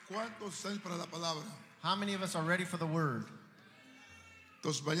¿Cuántos están para la palabra? How many of us are ready for the word?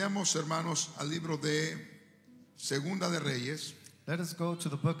 Entonces vayamos, hermanos, al libro de Segunda de Reyes. Let us go to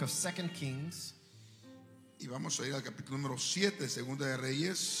the book of 2 Kings. Y vamos a ir al capítulo número 7, Segunda de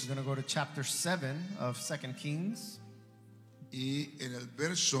Reyes. We're going to go to chapter 7 of 2 Kings. Y en el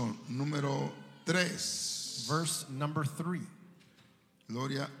verso número 3. Verse number 3.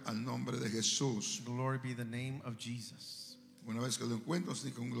 Gloria al nombre de Jesús. Glory be the name of Jesus. Una vez que lo encuentro,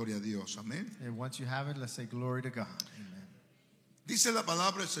 digo un gloria a Dios. Amén. And once you have it, let's say glory to God. Amen. Dice la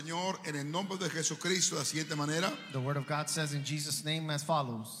palabra del Señor en el nombre de Jesucristo de la siguiente manera. The word of God says in Jesus' name as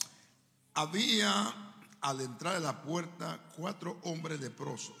follows. Había al entrar a la puerta 4 hombres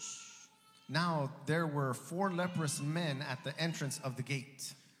leprosos, Now there were 4 leprous men at the entrance of the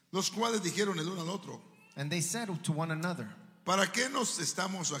gate. los cuales dijeron el uno al otro: And they said to one another, ¿para qué nos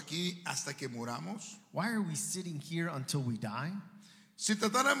estamos aquí hasta que muramos? why are we sitting here until we die? Si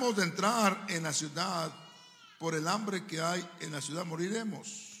tratáramos de entrar en la ciudad, por el hambre que hay en la ciudad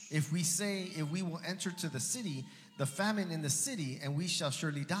moriremos. If we will enter to the city, the famine in the city, and we shall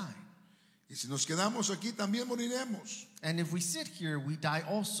surely die. Y si nos quedamos aquí, también moriremos. And if we sit here, we die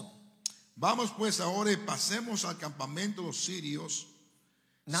also. Vamos pues ahora y pasemos al campamento de los sirios.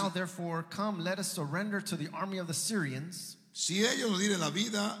 Now therefore, come, let us surrender to the army of the Syrians. Si ellos nos dieren la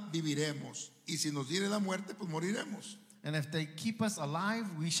vida, viviremos. Y si nos dieren la muerte, pues moriremos. And if they keep us alive,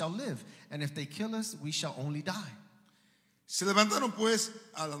 we shall live. And if they kill us, we shall only die. Se levantaron pues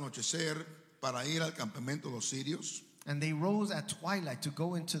al anochecer para ir al campamento de los sirios. And they rose at twilight to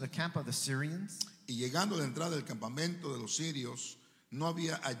go into the camp of the Syrians. Y llegando a la entrada del campamento de los sirios, no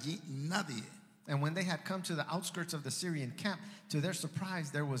había allí nadie. And when they had come to the outskirts of the Syrian camp, to their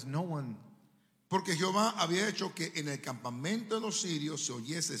surprise, there was no one. Porque Jehová había hecho que en el campamento de los sirios se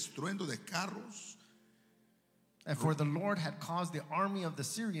oyese estruendo de carros, And for the Lord had caused the army of the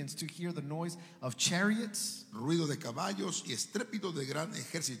Syrians to hear the noise of chariots, ruido de caballos y estrépito de gran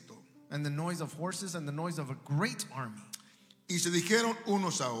ejército. and the noise of horses, and the noise of a great army. Y se dijeron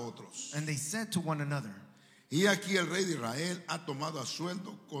unos a otros: And they said to one another, y aquí el rey de Israel ha tomado a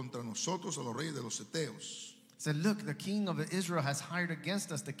sueldo contra nosotros a los reyes de los Heteos said, look, the king of Israel has hired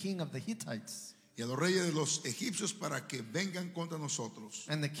against us the king of the Hittites y a los reyes de los egipcios para que vengan contra nosotros.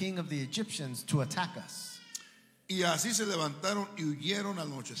 and the king of the Egyptians to attack us. Y así se levantaron y huyeron al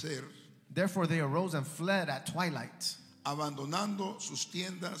anochecer, Therefore they arose and fled at twilight, abandonando sus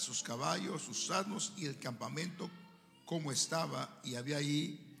tiendas, sus caballos, sus asnos y el campamento como estaba, y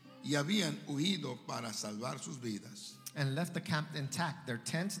habían huido para salvar sus vidas. and left the camp intact, their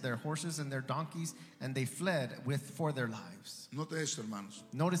tents, their horses, and their donkeys, and they fled for their lives. Note esto, hermanos.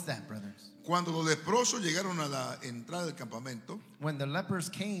 Notice that, brothers. Cuando los leprosos llegaron a la entrada del campamento, When the lepers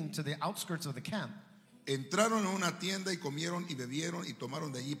came to the outskirts of the camp, entraron en una tienda y comieron y bebieron y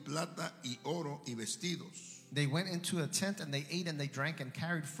tomaron de allí plata y oro y vestidos. they went into a tent and they ate and they drank and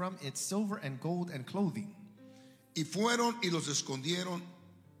carried from it silver and gold and clothing. Y fueron y los escondieron,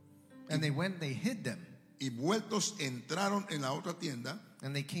 And they went, they hid them. y vueltos entraron en la otra tienda,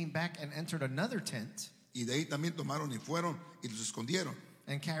 And they came back and entered another tent y de ahí también tomaron y fueron y los escondieron.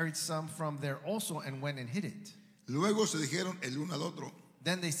 and carried some from there also and went and hid it. Luego se dijeron el uno al otro: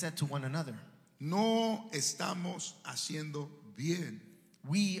 Then they said to one another, no estamos haciendo bien.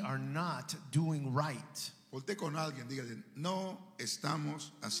 we are not doing right. Volte con alguien, dígale: no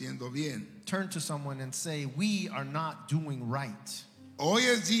estamos haciendo bien. Turn to someone and say, we are not doing right. Hoy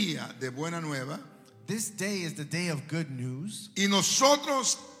es día de buena nueva This day is the day of good news. y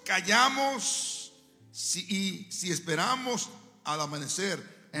nosotros callamos y si esperamos al amanecer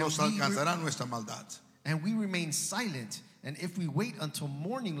nos alcanzará nuestra maldad. And we remain silent. And if we wait until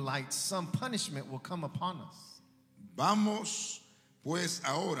morning light, some punishment will come upon us. Vamos pues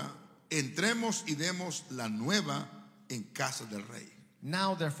ahora, entremos y demos la nueva en casa del rey.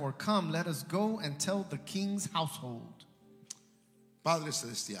 Now therefore come, let us go and tell the king's household. Padre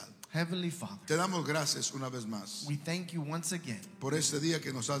celestial, Heavenly Father, te damos gracias una vez más we thank you once again por este día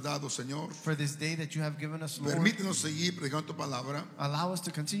que nos has dado, Señor. for this day that you have given us, Lord. Permítenos seguir predicando tu palabra Allow us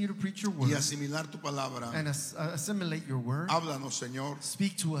to continue to preach your y word asimilar tu palabra. and assimilate your word. Háblanos, Señor.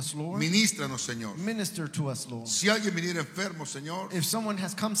 Speak to us, Lord. Ministranos, Señor. Minister to us, Lord. Si alguien viniera enfermo, Señor, If someone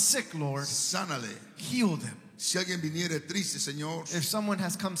has come sick, Lord, sánale. heal them. Si alguien viniera triste, Señor, If someone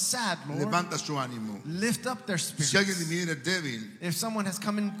has come sad, Lord, levanta su ánimo. lift up their Si alguien spirits. viniera débil, If someone has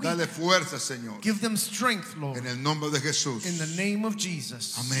come in dale weak, fuerza, Señor. give them strength, Lord. En el nombre de Jesús. In the name of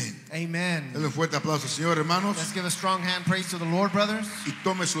Jesus. Amén. Amen. Dale un fuerte aplauso, Señor, hermanos. Let's give a strong hand praise to the Lord, brothers. Y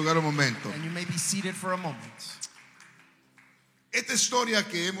tome su lugar un momento. And you may be seated for a moment. Esta historia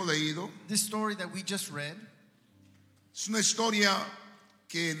que hemos leído This story that we just read es una historia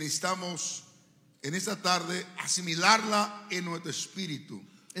que necesitamos en esta tarde asimilarla en nuestro espíritu.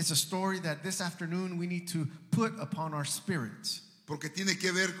 It's a story that this afternoon we need to put upon our spirits. Porque tiene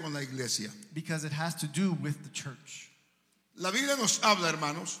que ver con la iglesia. Because it has to do with the church. La Biblia nos habla,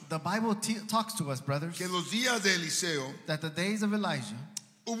 hermanos, The Bible talks to us, brothers, que en los días de Eliseo that the days of Elijah,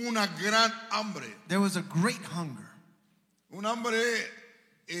 hubo una gran hambre. there was a great hunger. Un hambre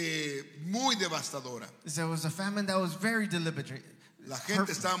muy devastadora. There was a famine that was very deliberate. La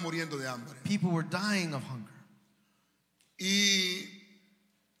gente estaba muriendo de hambre. People were dying of hunger. Y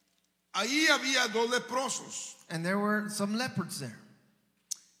ahí había dos leprosos. And there were some leopards there.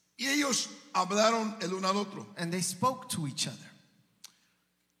 Y ellos hablaron el uno al otro. And they spoke to each other.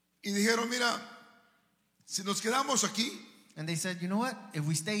 Y dijeron, mira, si nos quedamos aquí, And they said, you know what? If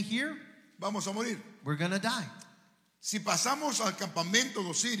we stay here, vamos a morir. we're going to die. Si pasamos al campamento de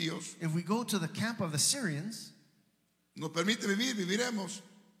los sirios, If we go to the camp of the Syrians, nos permite vivir, viviremos.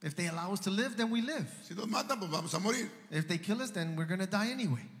 if they allow us to live, then we live. Si nos matan, pues vamos a morir. If they kill us, then we're going to die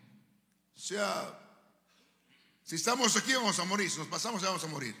anyway. O sea, si estamos aquí, vamos a morir. Si nos pasamos, vamos a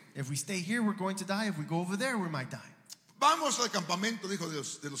morir. If we stay here, we're going to die. If we go over there, we might die. Vamos al campamento, dijo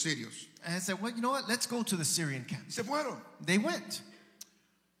de los sirios. And I said, well, you know what? Let's go to the Syrian camp. Y se fueron. They went.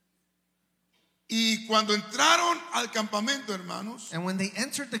 Y cuando entraron al campamento, hermanos, And when they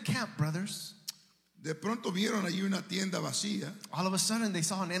entered the camp, brothers, de pronto vieron allí una tienda vacía. all of a sudden they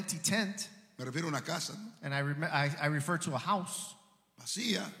saw an empty tent. Me refiero a una casa, ¿no? And I refer to a house,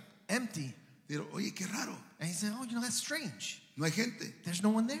 Vacía. empty. Dijeron, oye, qué raro. And he said, oh, you know, that's strange. No hay gente. There's no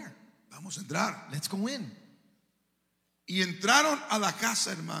one there. Vamos a entrar. Let's go in. Y entraron a la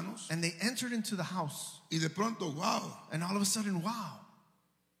casa, hermanos. And they entered into the house. Y de pronto, wow. And all of a sudden, wow.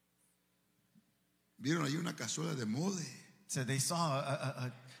 Vieron allí una cazuela de mole. So they saw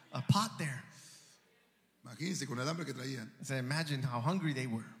a pot there. Imagínense con el hambre que traían. So imagine how hungry they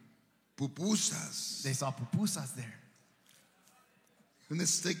were. Pupusas. They saw pupusas there. Un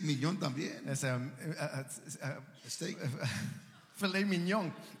steak millón también. There's a Steak. filet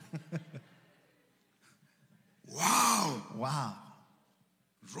mignon. Wow. Wow.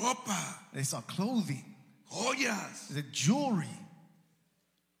 Ropa. They saw clothing, Joyas. the jewelry.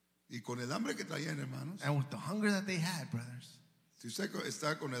 Y con el hambre que traían, hermanos. And with the hunger that they had, brothers. Si usted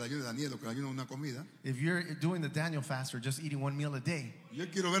está con el ayuno de Daniel o con el ayuno de una comida, If you're doing the Daniel fast or just eating one meal a day, yo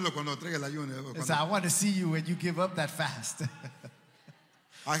quiero verlo cuando traiga el ayuno. so I want to see you when you give up that fast.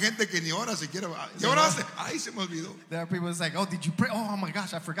 Hay gente que ni ora siquiera. ¿Y oraste? Ay, se me olvidó. There are people that's like, oh, did you pray? Oh my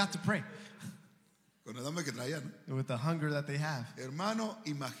gosh, I forgot to pray. Con el hambre que traían, ¿no? With the hunger that they have. Hermano,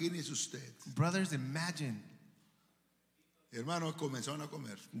 imagínese usted. Brothers, imagine Hermanos, comenzaron a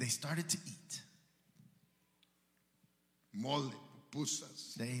comer they started to eat. mole,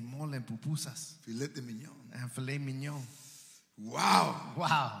 pupusas, They ate mole and pupusas filete mignon. and filet mignon. Wow.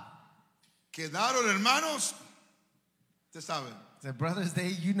 Wow. Quedaron, hermanos, ustedes saben, The brothers,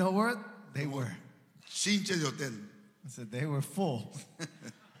 you know what? They como were. chinches de hotel. So they were full.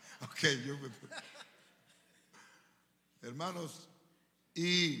 Ok, hermanos,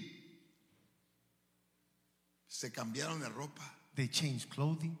 y se cambiaron de ropa, They changed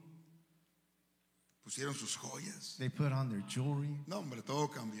clothing. pusieron sus joyas. They put on their jewelry. No, hombre, todo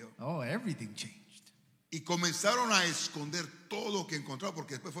cambió. Oh, everything changed. Y comenzaron a esconder todo lo que encontraron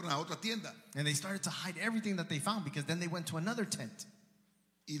porque después fueron a otra tienda. And they started to hide everything that they found because then they went to another tent.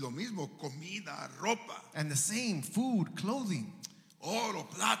 Y lo mismo, comida, ropa, And the same food, clothing, oro,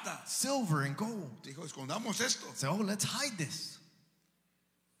 plata. silver and gold. Dijo, escondamos esto. So, oh, let's hide this.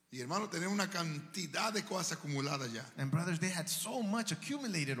 Y hermano, tener una cantidad de cosas acumuladas ya. And brothers, they had so much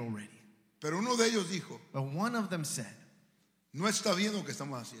accumulated already. Pero uno de ellos dijo, But one of them said, no está bien lo que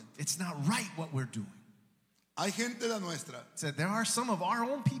estamos haciendo. it's not right what we're doing. Hay gente de la nuestra Said there are some of our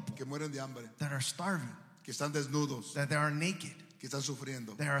own people que mueren de hambre, that are starving, que están desnudos, that they are naked, que están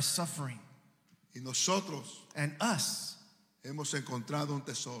sufriendo. they are suffering. Y nosotros And us, hemos encontrado un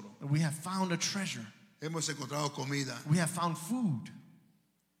tesoro. we have found a treasure. Hemos encontrado comida. We have found food.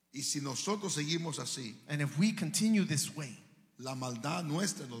 Y si nosotros seguimos así, And if we continue this way, la maldad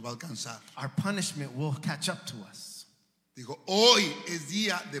nuestra nos va a alcanzar. our punishment will catch up to us. Dijo, hoy es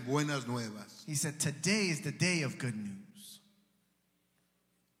día de buenas nuevas. He said, today is the day of good news.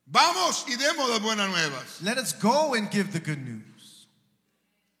 Vamos y demos las buenas nuevas. Let us go and give the good news.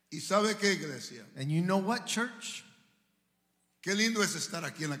 ¿Y sabe qué, iglesia? And you know what, church? Qué lindo es estar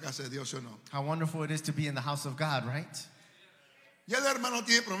aquí en la casa de Dios, ¿o no? How wonderful it is to be in the house of God, right? Ya el hermano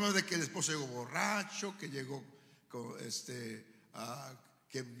tiene problemas de que el esposo llegó borracho, que llegó con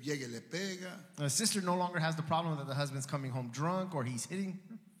que llegue y le pega. The sister no longer has the problem that the husband's coming home drunk or he's hitting.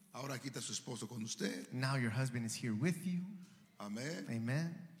 Ahora aquí está su esposo con usted. Now your husband is here with you. Amén.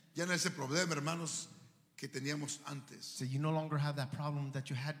 Amen. Ya no es ese problema, hermanos, que teníamos antes. So you no longer have that problem that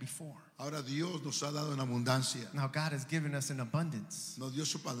you had before. Ahora Dios nos ha dado en abundancia. Now God has given us in abundance. Nos dio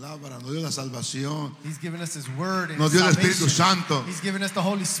su palabra, nos dio la salvación, He's given us His word and nos His dio el salvation. Espíritu Santo, He's given us the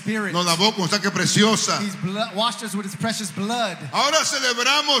Holy Spirit. nos lavó con sangre preciosa. He's washed us with His precious blood. Ahora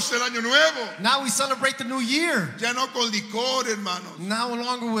celebramos el año nuevo. Now we celebrate the new year. Ya no con licor, hermanos. No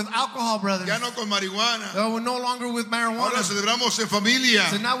longer with alcohol, brothers. Ya no con marihuana. No, we're no longer with marijuana. Ahora celebramos en familia,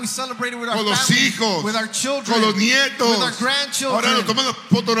 So now we celebrate it with our con los families, hijos, with our children, con los nietos. with our grandchildren. Ahora nos tomamos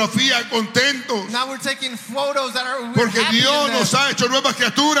fotografía contentos, Now we're taking photos that are we're porque happy in Dios them. nos ha hecho nuevas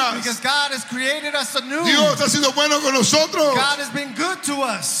criaturas. Because God has created us anew. Dios ha sido bueno con nosotros, God has been good to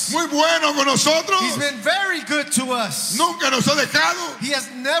us. muy bueno con nosotros. He's been very good to us. Nunca nos ha dejado. He has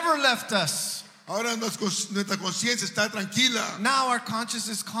never left us. Ahora nuestra conciencia está tranquila. Now our conscience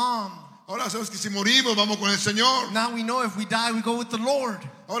is calm. Ahora sabemos que si morimos vamos con el Señor. Now we know if we die, we go with the Lord.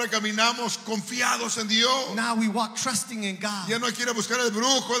 Ahora caminamos confiados en Dios. Now we walk trusting in God. Ya no quiere buscar el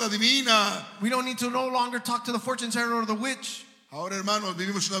brujo, la divina. We don't need to no longer talk to the fortune teller or the witch. Ahora, hermanos,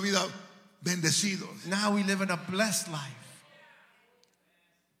 vivimos una vida bendecidos. Now we live in a blessed life.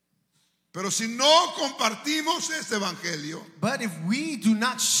 Pero si no compartimos este evangelio, But if we do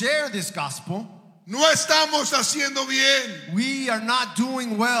not share this gospel, no estamos haciendo bien. we are not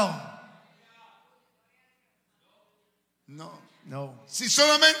doing well. No. No. Si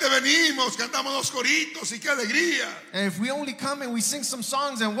solamente venimos, cantamos dos coritos y qué alegría. And if we only come and we sing some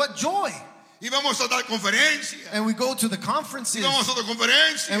songs, and what joy. Y vamos a dar conferencia. And we go to the Y conferences. vamos a otra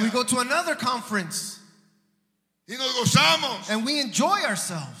conferencia. And we go to another conference. Y nos gozamos. And we enjoy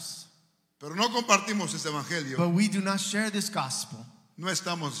ourselves. Pero no compartimos este evangelio. But we do not share this gospel. No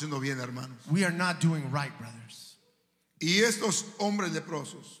estamos haciendo bien, hermanos. We are not doing right, brothers. Y estos hombres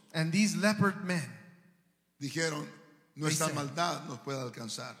leprosos And these leopard men, dijeron, nuestra They said, maldad nos puede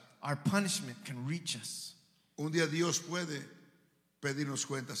alcanzar. our punishment can reach us. Un día Dios puede pedirnos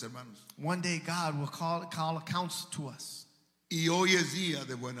cuentas, hermanos. One day God will call accounts to us. Y hoy es día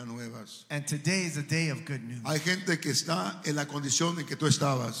de buenas nuevas. And today is a day of good news. Hay gente que está en la condición en que tú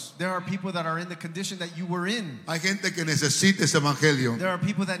estabas. There are people that are in the condition that you were in. Hay gente que necesita este evangelio. There are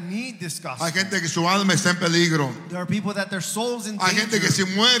people that need this gospel. Hay gente que su alma está en peligro. There are people that their souls in Hay gente danger. que si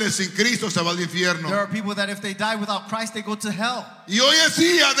muere sin Cristo se va al There infierno. are people that if they die without Christ, they go to hell. Y hoy es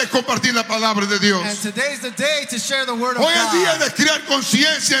día de compartir la palabra de And Dios. today's the day to share the word of Hoy es día God. de crear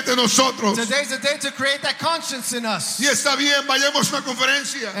conciencia entre nosotros. Today's the day to create that conscience in us. Y está bien, vayamos a una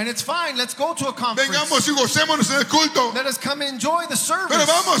conferencia. And it's fine. Let's go to a conference. Vengamos y gocémonos en el culto. Let us come and enjoy the service. Pero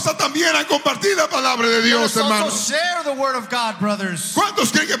vamos a también a compartir la palabra de Let Dios, us also hermanos. share the word of God, brothers.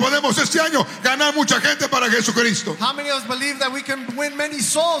 ¿Cuántos creen que podemos este año ganar mucha gente para Jesucristo? How many of us believe that we can win many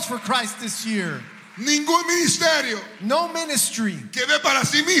souls for Christ this year? Ningún ministerio No ministry que ve para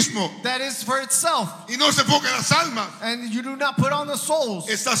sí mismo that is for itself y no se enfoca en las almas and you do not put on the souls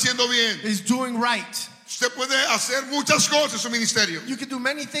está haciendo bien. is doing right. Usted puede hacer muchas cosas en su ministerio. You can do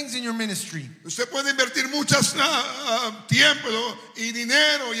many things in your ministry. Usted puede invertir muchas tiempo y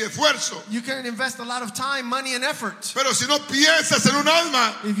dinero y esfuerzo. You can invest a lot of time, money, and effort. Pero si no piensas en un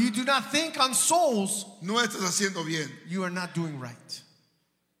alma, If you do not think on souls, no estás haciendo bien. you are not doing right.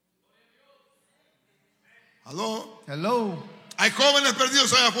 ¿Aló? Hello. Hay jóvenes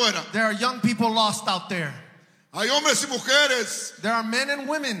perdidos allá afuera. There are young people lost out there. Hay hombres y mujeres There are men and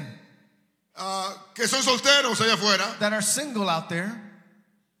women que son solteros allá afuera that are single out there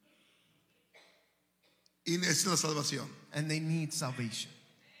y necesitan la salvación. and they need salvation.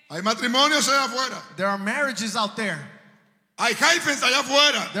 Hay matrimonios allá afuera. There are marriages out there. Hay hyphens allá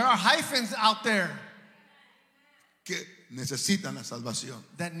afuera There are hyphens out there que necesitan la salvación.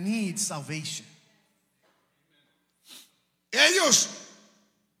 that need salvation. Ellos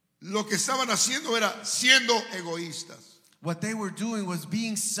lo que estaban haciendo era siendo egoístas, What they were doing was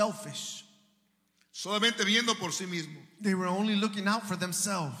being selfish. solamente viendo por sí mismos, They were only looking out for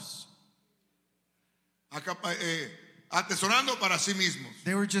themselves. atesorando para sí mismos.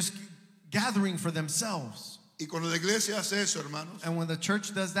 They were just gathering for themselves. Y cuando la iglesia hace eso, hermanos, And when the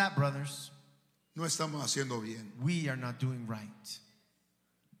church does that, brothers, no estamos haciendo bien. we are not doing right.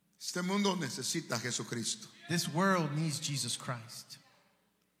 Este mundo necesita a Jesucristo. This world needs Jesus Christ.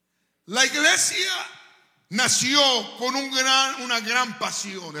 La iglesia nació con una gran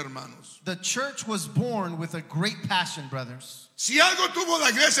pasión, hermanos. The church was born with a great passion, brothers. Si algo tuvo la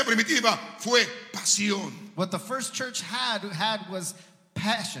iglesia primitiva fue pasión What the first church had was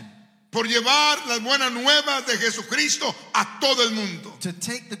passion por llevar las buenas nuevas de Jesucristo a todo el mundo. to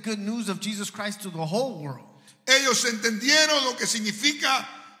take the good news of Jesus Christ to the whole world. Ellos entendieron lo que significa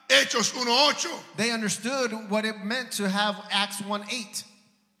Hechos 1:8. They understood what it meant to have Acts 1:8.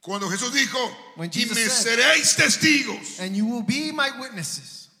 Cuando Jesús dijo, When y Jesus me said, seréis testigos and you will be my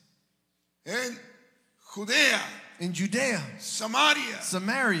witnesses en Judea, in Judea, Samaria,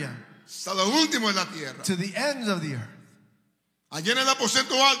 Samaria, hasta lo último de la tierra. to the ends of the earth. Allá en el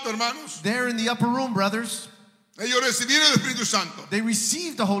aposento alto, hermanos, There in the upper room, brothers, ellos recibieron el Espíritu Santo. they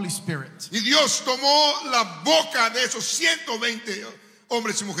received the Holy Spirit. Y Dios tomó la boca de esos 120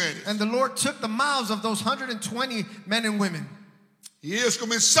 hombres y mujeres. And the Lord took the mouths of those 120 men and women, Y ellos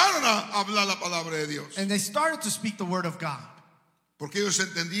comenzaron a hablar la palabra de Dios. and they started to speak the word of God Porque ellos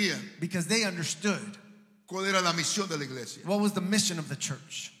entendían because they understood cuál era la misión de la iglesia. what was the mission of the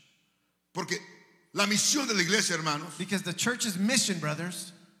church. Porque la misión de la iglesia, hermanos, Because the church's mission,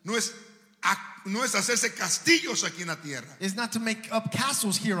 brothers, no es hacerse castillos aquí en la tierra, is not to make up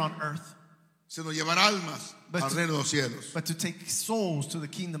castles here on earth, sino llevar almas But al to- reino de los cielos. but to take souls to the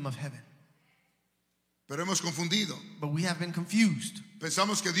kingdom of heaven. Pero hemos confundido. But we have been confused.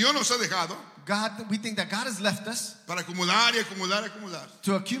 Pensamos que Dios nos ha dejado We think that God has left us para acumular y acumular y acumular.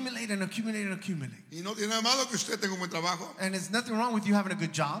 to accumulate and accumulate and accumulate. Y no tiene nada malo que usted tenga un buen trabajo. And there's nothing wrong with you having a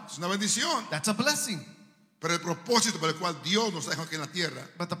good job. Es una bendición. That's a blessing. Pero el propósito por el cual Dios nos dejó aquí en la tierra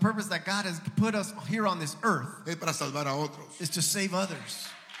But the purpose that God has put us here on this earth es para salvar a otros. is to save others.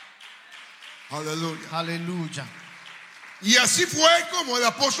 Aleluya. Hallelujah. Y así fue como el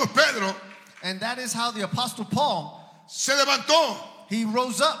apóstol Pedro And that is how the Apostle Paul, se levantó he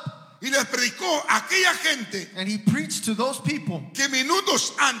rose up y les predicó a aquella gente and he preached to those people que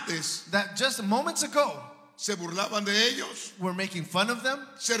minutos antes that just moments ago se burlaban de ellos, were making fun of them.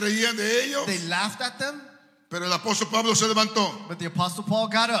 se reían de ellos. They laughed at them. Pero el apóstol Pablo se levantó. But the Apostle Paul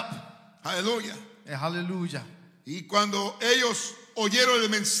got up. Aleluya. Hallelujah. Y cuando ellos oyeron el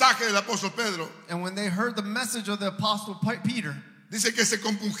mensaje del apóstol Pedro, And when they heard the message of the Apostle Peter, dice que se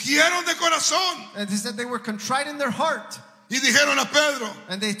compungieron de corazón and they said they were contrite in their heart. y dijeron a Pedro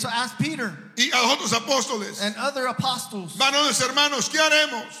And they asked Peter y a los otros apóstoles, and other apostles, varones hermanos, ¿qué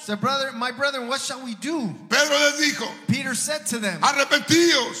haremos? said, my brethren, what shall we do? Pedro les dijo, Peter said to them,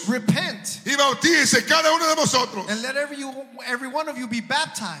 arrepentíos repent y bautícese cada uno de vosotros and let every one of you be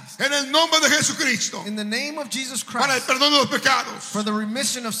baptized en el nombre de Jesucristo in the name of Jesus para el Christ perdón de los pecados for the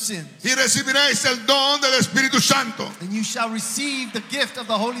remission of sins. y recibiréis el don del Espíritu Santo. And you shall receive the gift of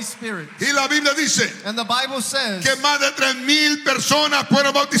the Holy Spirit. Y la Biblia dice And the Bible says que más de 3,000 personas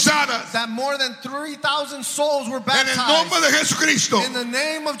fueron bautizadas that more than 3,000 souls were en el nombre baptized de Jesucristo, in the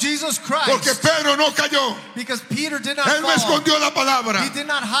name of Jesus porque Christ. Pedro no cayó, Because Peter did not él no fall. escondió la palabra, He did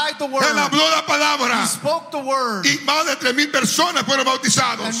not hide the él word. habló la palabra He spoke the word. y más de 3,000 personas fueron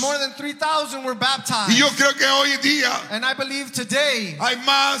bautizados. And more than 3,000 were Y baptized. yo creo que hoy en día And I believe today hay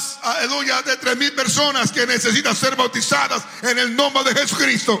más, aleluya, de 3,000 personas que necesitan ser bautizadas en el nombre de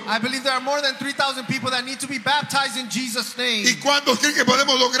Jesucristo. I believe there are more than 3,000 people that need to be baptized in Jesus' name. ¿Y cuántos creen que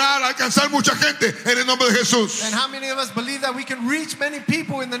podemos lograr alcanzar mucha gente en el nombre de Jesús? And how many of us believe that we can reach many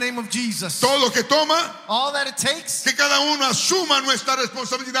people in the name of Jesus? Todo lo que toma, All that it takes, que cada uno asuma nuestra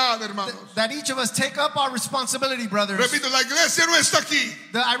responsabilidad, hermanos. that each of us take up our responsibility, brothers. Repito, la iglesia no está aquí,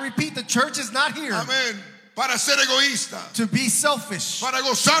 I repeat, the church is not here amén, para ser egoísta, to be selfish, para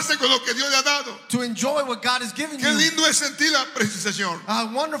gozarse con lo que Dios le ha dado. to enjoy what God has given Qué you. lindo es sentir la presenciación,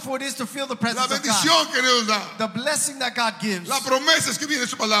 How wonderful it is to feel the la presence of God. bendición que Dios da, The blessing that God gives. las promesas que viene en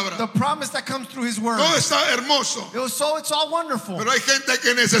su palabra. The promise that comes through His word. Todo está hermoso, It's all wonderful. pero hay gente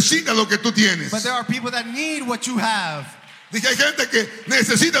que necesita lo que tú tienes. But there are people that need what you have. Dije, hay gente que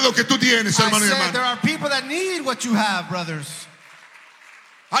necesita lo que tú tienes, I hermano y said there hermana. are people that need what you have, brothers.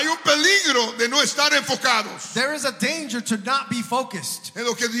 Hay un peligro de no estar enfocados There is a danger to not be focused en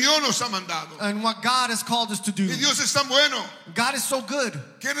lo que Dios nos ha mandado. on what God has called us to do. Y Dios es tan bueno God is so good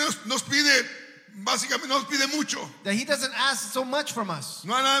que nos pide, básicamente nos pide mucho. that He doesn't ask so much from us.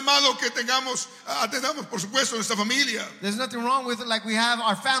 No hay nada malo que atendamos, por supuesto, nuestra familia. There's nothing wrong with it, like we have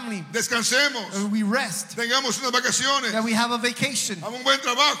our family, Descansemos, and we rest, tengamos unas vacaciones, that we have a vacation hagamos un buen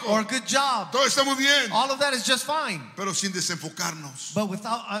trabajo. or a good job. Todo está muy bien, All of that is just fine. pero sin desenfocarnos But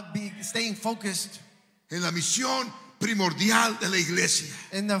without staying focused en la misión primordial de la iglesia.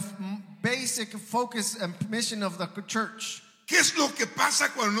 in the basic focus and mission of the church. ¿Qué es lo que pasa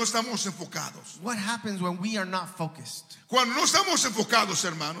cuando no estamos enfocados? What happens when we are not focused? Cuando no estamos enfocados,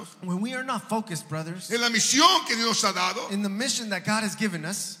 hermanos, When we are not focused, brothers, en la misión que Dios nos ha dado, in the mission that God has given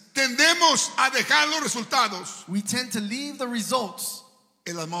us, tendemos a dejar los resultados we tend to leave the results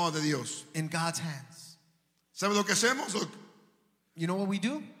en las manos de Dios. in God's hands. ¿Sabe lo que hacemos? You know what we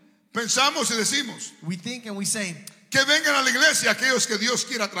do? Pensamos y decimos We think and we say, que vengan a la iglesia aquellos que Dios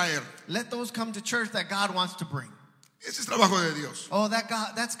quiera traer. let those come to church that God wants to bring. Ese es trabajo de Dios. Oh,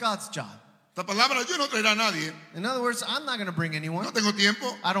 that's God's job. La palabra yo no traerá a nadie. In other words, I'm not going to bring anyone. No tengo tiempo.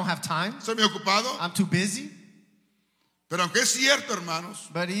 I don't have time. Soy muy ocupado. I'm too busy. Pero aunque es cierto, hermanos,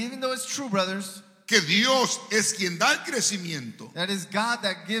 But even though it's true, brothers, que Dios es quien da el crecimiento, that is God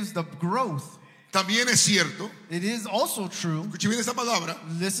that gives the growth. también es cierto, It is also true. escuche bien esta palabra,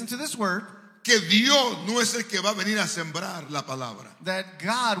 Listen to this word. que Dios no es el que va a venir a sembrar la palabra. That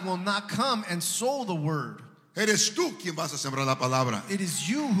God will not come and sow the word. Eres tú quien vas a sembrar la palabra It is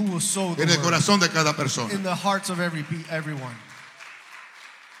you who will sow the en el word corazón de cada persona. in the hearts of everyone.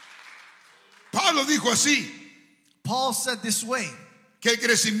 Pablo dijo así, Paul said this way, que el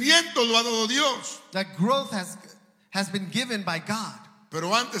crecimiento lo ha dado Dios. that growth has been given by God.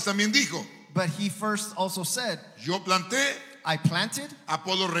 Pero antes también dijo, But he first also said, yo planté, I planted,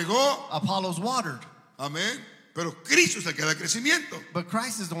 Apolo regó, Apollos watered, amén, pero Cristo es el que da crecimiento. but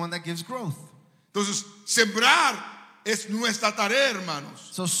Christ is the one that gives growth. Entonces, sembrar es nuestra tarea, hermanos.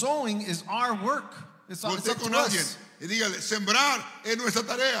 So sowing is our work. It's up Voltee con to alguien us. y dígale, sembrar es nuestra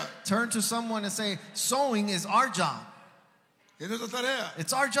tarea. Turn to someone and say, sowing is our job. Es nuestra tarea.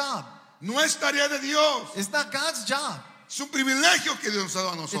 It's our job. No es tarea de Dios. It's not God's job. Es un privilegio que Dios nos ha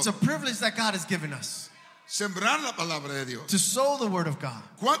dado a It's a nosotros. privilege that God has given us Sembrar la palabra de Dios. to sow the word of God.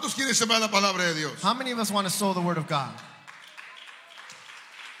 ¿Cuántos quieren sembrar la palabra de Dios? How many of us want to sow the word of God?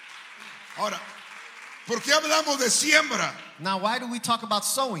 Ahora, ¿por qué hablamos de siembra? Now, why do we talk about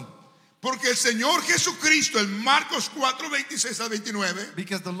sowing? Porque el Señor Jesucristo en Marcos 4, 26 al 29,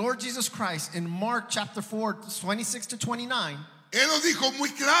 Because the Lord Jesus Christ in Mark chapter 4, 26 to 29, Él nos dijo muy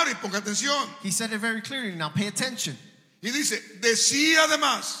claro y ponga atención. he said it very clearly. Now pay attention. Y dice, decía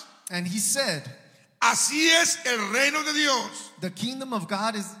además, And he said, así es el reino de Dios, the kingdom of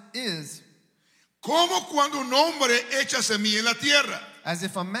God is como cuando un hombre echa semilla en la tierra. as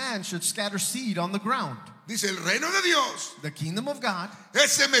if a man should scatter seed on the ground. Dice, el reino de Dios The kingdom of God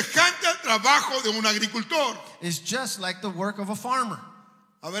es semejante al trabajo de un agricultor. is just like the work of a farmer.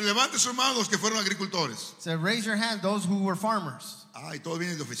 A ver, levante sus manos los que fueron agricultores. So raise your hand, those who were farmers. Ay, todos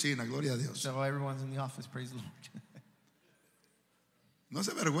vienen de oficina, gloria a Dios. So everyone's in the office, praise the Lord. No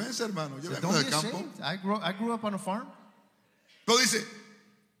se avergüenza, hermano. Yo So vengo don't del be campo. ashamed. I grew up on a farm. Pero dice,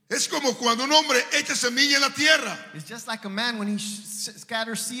 es como cuando un hombre echa semilla en la tierra. It's just like a man when he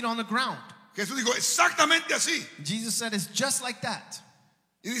scatters seed on the ground. Jesús dijo, exactamente así. Jesus said it's just like that.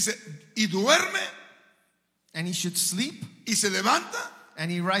 Y dice, y duerme And he should sleep, y se levanta and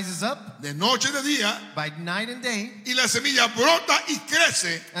he rises up de noche y de día, by night and day, y la semilla brota y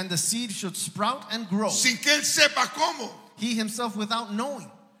crece and the seed should sprout and grow. sin que él sepa cómo. He himself without knowing.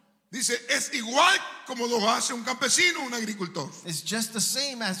 Dice, es igual como lo hace un campesino, un agricultor. It's just the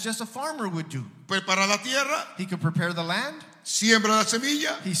same as just a farmer would do. Prepara la tierra, He could prepare the land, siembra la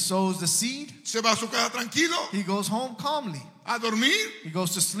semilla, he sows the seed, se va a su casa tranquilo, he goes home calmly, a dormir, he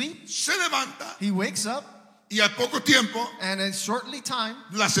goes to sleep, se levanta, he wakes up, y al poco tiempo and in shortly time,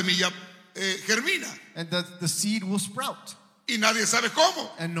 la semilla germina. and the seed will sprout. Y nadie sabe cómo,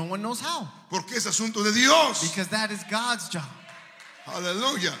 And no one knows how, porque es asunto de Dios. because that is God's job.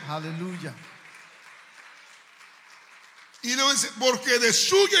 Aleluya. Hallelujah. Y luego dice, porque de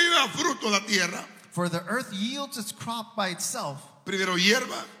suyo lleva fruto la tierra. For the earth yields its crop by itself. Primero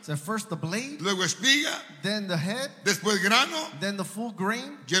hierba, So first the blade, luego espiga, then the head, después grano, then the full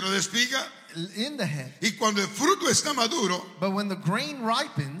grain lleno de espiga. in the head. Y cuando el fruto está maduro, But when the grain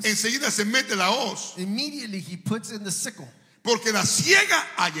ripens, enseguida se mete la hoz, immediately he puts in the sickle, porque la siega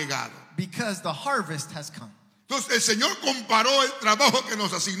ha llegado. because the harvest has come. Entonces el Señor comparó el trabajo que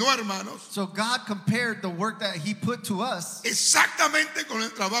nos asignó, hermanos, So God compared the work that he put to us exactamente con el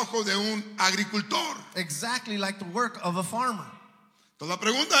trabajo de un agricultor. exactly like the work of a farmer. Entonces la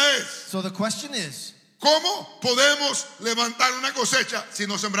pregunta es, So the question is, ¿cómo podemos levantar una cosecha si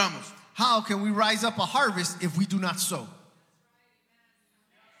no sembramos? how can we rise up a harvest if we do not sow?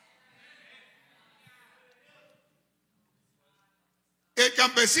 El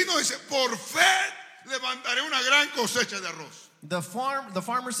campesino dice, por fe levantaré una gran cosecha de arroz. The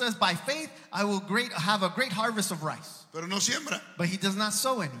farmer says, by faith, I will have a great harvest of rice. Pero no siembra, But he does not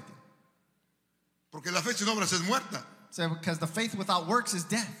sow anything. porque la fe sin obras es muerta. So because the faith without works is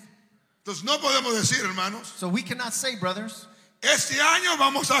death. Entonces no podemos decir, hermanos, So we cannot say, brothers, este año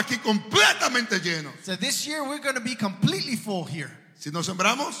vamos aquí completamente llenos. so this year we're going to be completely full here. Si no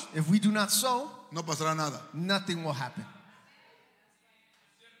sembramos, If we do not sow, no pasará nada. nothing will happen.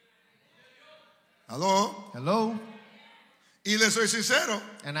 ¿Aló? Hello? Y le soy sincero,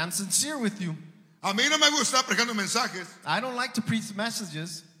 And I'm sincere with you. a mí no me gusta predicando mensajes, I don't like to preach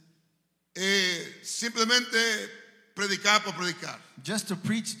messages simplemente predicar por predicar. just to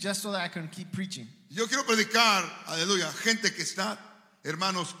preach, just so that I can keep preaching. Yo quiero predicar, aleluya, gente que está,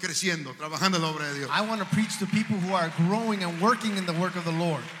 hermanos, creciendo, trabajando en la obra de Dios. I want to preach to people who are growing and working in the work of the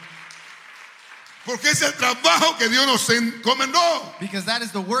Lord. Porque es el trabajo que Dios nos encomendó. Because that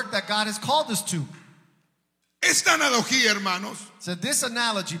is the work that God has called us to. Esta analogía, hermanos, So this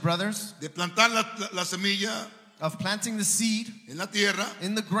analogy, brothers, de plantar la semilla of planting the seed en la tierra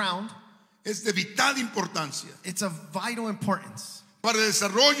in the ground, es de vital importancia it's of vital importance para el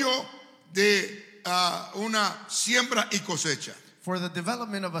desarrollo de una siembra y cosecha. for the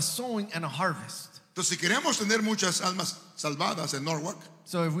development of a sowing and a harvest. Entonces, si queremos tener muchas almas salvadas en Norwalk,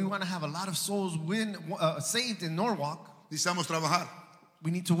 So if we want to have a lot of souls saved in Norwalk, necesitamos trabajar. we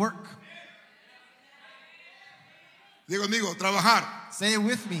need to work. Digo, amigo, trabajar. Say it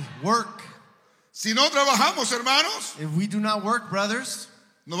with me, work. Si no trabajamos, hermanos, If we do not work, brothers,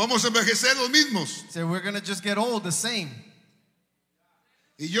 nos vamos a envejecer los mismos. so we're going to just get old the same.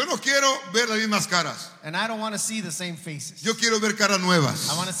 Y yo no quiero ver las mismas caras. And I don't want to see the same faces. Yo quiero ver caras nuevas.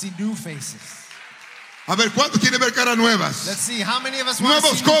 I want to see new faces. A ver, ¿cuántos quieren ver caras nuevas? Let's see how many of us want to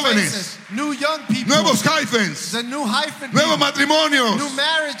Nuevos see new jóvenes. faces. New young people. Nuevos hyphens, The new hyphen nuevos people. matrimonios, New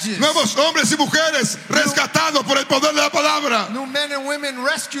marriages. nuevos hombres y mujeres rescatados por el poder de la palabra. New men and women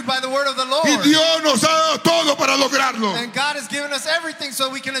rescued by the word of the Y Lord. Dios nos ha dado todo para lograrlo. And God has given us everything so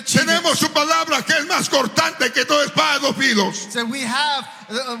we can achieve Tenemos it. su palabra que es más cortante que toda espada de dos filos, So we have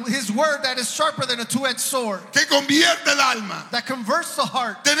His word that is sharper than a two-edged sword, que convierte el alma. that converts the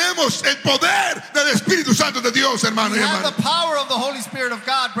heart. Tenemos el poder del Espíritu Santo de Dios, hermanos We y have hermanas. the power of the Holy Spirit of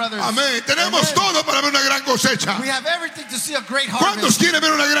God, brothers. Amén. Tenemos Amen. todo para ver una gran cosecha. We have everything to see a great ¿Cuántos harvest. quieren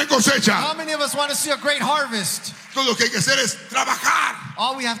ver una gran cosecha? How many of us want to see a great harvest? Todo lo que hay que hacer es trabajar.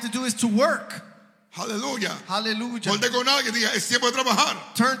 All we have to do is to work. Aleluya. Hallelujah. Volte con alguien y diga, es tiempo de trabajar.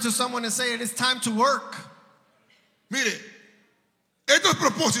 Turn to someone and say, it is time to work. Mire, estos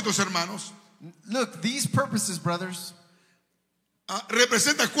propósitos, hermanos, Look, these purposes, brothers,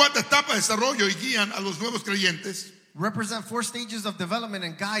 representan cuatro etapas de desarrollo y guían a los nuevos creyentes represent 4 stages of development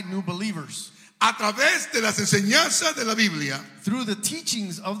and guide new believers a través de las enseñanzas de la Biblia through the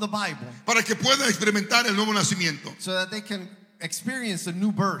teachings of the Bible para que puedan experimentar el nuevo nacimiento, so that they can experience the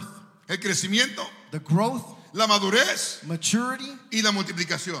new birth, el crecimiento, the growth, la madurez maturity, y la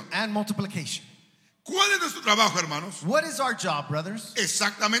multiplicación. and multiplication. ¿Cuál es nuestro trabajo, hermanos? What is our job, brothers?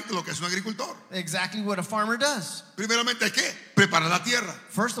 Exactamente lo que es un agricultor. Exactly what a farmer does. Primeramente hay que preparar la tierra.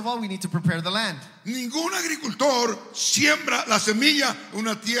 First of all, we need to prepare the land. Ningún agricultor siembra la semilla en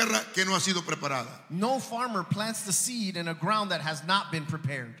una tierra que no ha sido preparada. No farmer plants the seed in a ground that has not been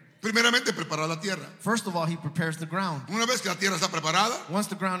prepared. Primeramente preparar la tierra. First of all, he prepares the ground. Una vez que la tierra está preparada, Once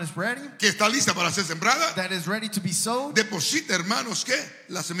the ground is ready, que está lista para ser sembrada, that is ready to be sowed, deposita, hermanos, ¿qué?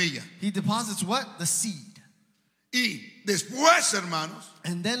 La semilla. he deposits what? The seed. Y después, hermanos,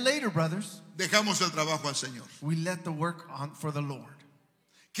 And then later, brothers, dejamos el trabajo al Señor. we let the work on for the Lord.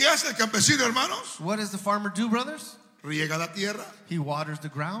 ¿Qué hace el campesino, hermanos? What does the farmer do, brothers? Riega la tierra, He waters the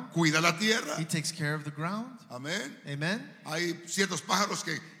ground. cuida la tierra. He takes care of the ground. Amén. Amen. Hay ciertos pájaros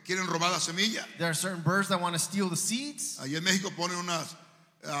que quieren robar la semilla. There are certain birds that want to steal the seeds. Allí en México ponen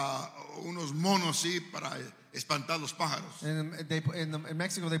unos monos, sí, para espantar los pájaros. And in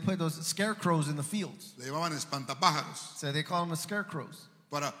Mexico, they put those scarecrows in the fields. Le llamaban espantapájaros. So they call them scarecrows.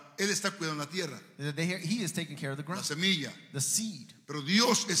 Él está cuidando la tierra, He is taking care of the la ground, semilla. the seed. Pero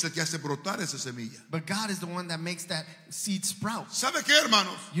Dios es el que hace brotar esa semilla. But God is the one that makes that seed sprout. ¿Sabe qué,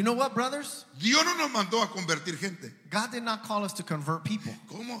 hermanos? You know what, brothers? Dios no nos mandó a convertir gente. God did not call us to convert people.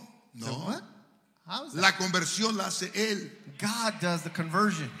 ¿Cómo? So No. what? How is that? La conversión la hace Él. God does the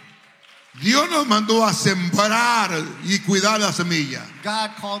conversion. Dios nos mandó a sembrar y cuidar la semilla.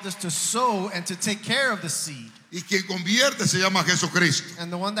 God called us to sow and to take care of the seed. Y quien convierte se llama Jesucristo.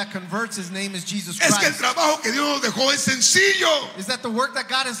 And the one that converts, his name is Jesus Es que el Christ. trabajo que Dios nos dejó es sencillo. Is that the work that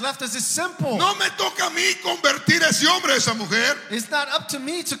God has left us is simple. No me toca a mí convertir a ese hombre, a esa mujer. It's not up to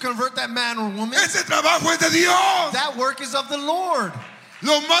me to convert that man or woman. Ese trabajo es de Dios. That work is of the Lord.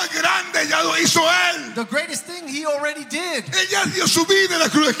 Lo más grande ya lo hizo Él. The greatest thing he already did. Ella dio su vida en la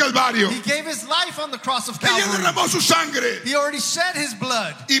cruz del Calvario. He gave his life on the cross of Ella Calvary. derramó su sangre. He already shed his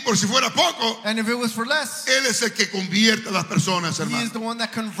blood. Y por si fuera poco, And if it was for less, Él es el que convierte a las personas, he hermano. is the one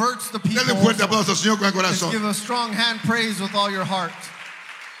that converts the people. Denle un fuerte also. aplauso al Señor con el Let's give corazón. a strong hand praise with all your heart.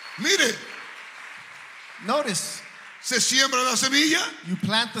 Mire, Notice, se siembra la semilla. you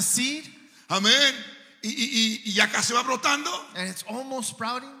plant the seed Amén. Y ya casi va brotando. and it's almost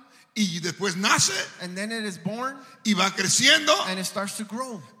sprouting, Y después nace and then it is born y va creciendo and it starts to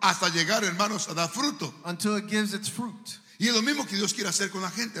grow hasta llegar, hermanos, a dar fruto. until it gives its fruit. Y es lo mismo que Dios quiere hacer con la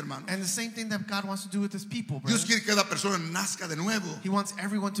gente, hermano. And the same thing that God wants to do with his people, brother. Dios quiere que cada persona nazca de nuevo. He wants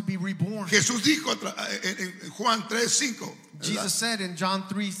everyone to be reborn. Jesús dijo en Juan 3:5, Jesus said in John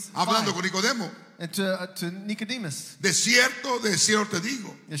 3:5, hablando con Nicodemo, and to Nicodemus, de cierto te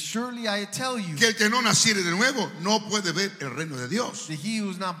digo, surely I tell you, que el que no naciere de nuevo no puede ver el reino de Dios. that he who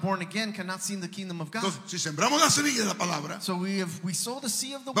is not born again cannot see the kingdom of God. Entonces, si sembramos la semilla de la palabra, So we sow the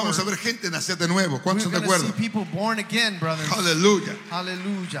seed of the vamos a word. ver gente nacer de nuevo. We're ¿Cuántos están de going to see acuerdo? people born again, brothers. Aleluya.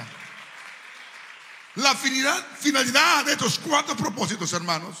 Hallelujah. La finalidad de estos 4 propósitos,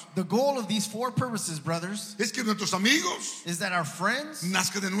 hermanos, The goal of these 4 purposes, brothers, es que nuestros amigos is that our friends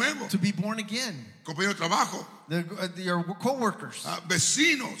nazcan de nuevo. to be born again. Compañeros de trabajo, Your co-workers,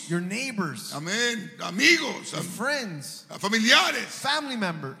 vecinos, your neighbors, amén, amigos, your friends, familiares, family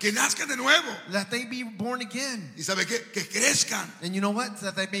members, que nazcan de nuevo. that they be born again. Y sabe qué, que crezcan And you know what?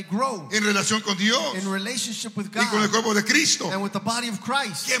 That they may grow en relación con Dios in relationship with y con el God cuerpo de Cristo, and with the body of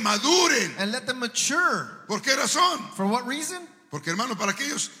Christ. que maduren. And let them mature. ¿Por qué razón? For what reason? Porque, hermano, para que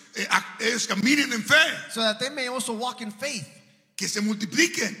ellos caminen en fe, So that they may also walk in faith. que se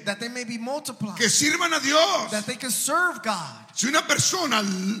multipliquen, That they may be multiplied. que sirvan a Dios. That they can serve God. Si una persona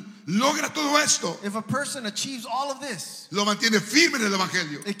logra todo esto, If a person achieves all of this, lo mantiene firme en el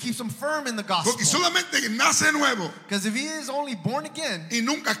Evangelio. it keeps them firm in the gospel. Porque solamente nace de nuevo Because if he is only born again y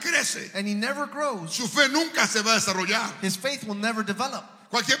nunca crece, and he never grows, su fe nunca se va a desarrollar. his faith will never develop.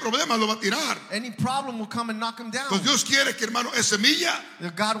 Cualquier problema lo va a tirar. Any problem will come and knock him down. Entonces Dios quiere que, hermano, es semilla,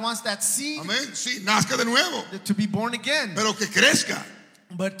 If God wants that seed amén, sí, nazca de nuevo, to be born again, pero que crezca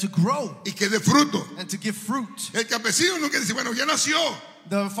but to grow y que dé fruto. and to give fruit. El campesino nunca dice, bueno, ya nació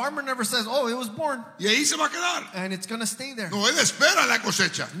The farmer never says, oh, it was born, y ahí se va a quedar. and it's going to stay there. No, él espera la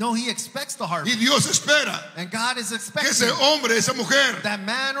cosecha. No, he expects the Y harvest. Dios espera And God is que expecting ese hombre, esa mujer, that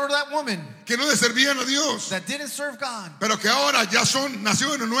man or that woman que no le servían a Dios, that didn't serve God, pero que ahora ya son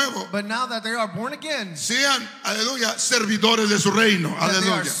nacidos de nuevo, but now that they are born again, sean, aleluya, servidores de su reino. that they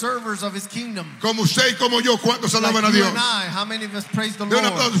are Aleluya. servers of his kingdom. Como usted y como yo, ¿cuántos Like alaban a you Dios? and I, how many of us praise the De un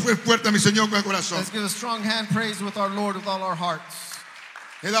Lord? aplauso fuerte a mi Señor con el corazón. Let's give a strong hand praise with our Lord with all our hearts.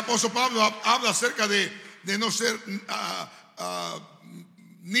 El apóstol Pablo habla acerca de no ser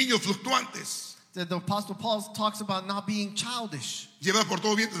niños fluctuantes, The Apostle Paul talks about not being childish, llevados por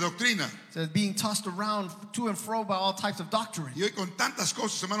todo viento de doctrina. says being tossed around to and fro by all types of doctrine. Y hoy con tantas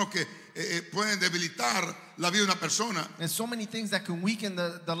cosas, hermanos, que pueden debilitar la vida de una persona, And so many things that can weaken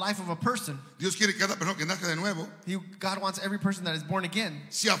the life of a person. Dios quiere que cada persona que nazca de nuevo God wants every person that is born again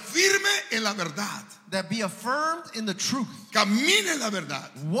se afirme en la verdad, that be affirmed in the truth, camine en la verdad.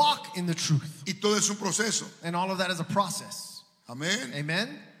 walk in the truth. Y todo es un proceso. And all of that is a process. Amén.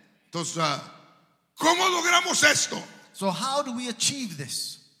 Amen? Entonces, ¿cómo logramos esto? So how do we achieve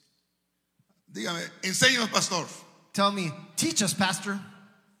this? Dígame, enséñanos, pastor. Tell me, teach us, Pastor.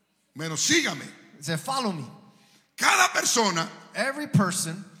 Bueno, sígame. Say, follow me. Cada persona, Every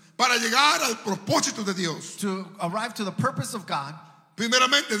person, para llegar al propósito de Dios, to arrive to the purpose of God,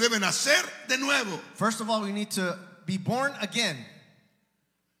 primeramente debe nacer de nuevo. first of all, we need to be born again.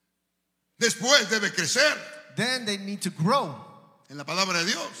 Después debe crecer Then they need to grow en la palabra de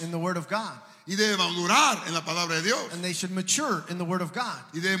Dios. in the Word of God. Y debe madurar en la palabra de Dios. And they should mature in the Word of God.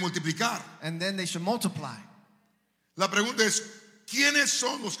 Y debe multiplicar. And then they should multiply. La pregunta es, ¿quiénes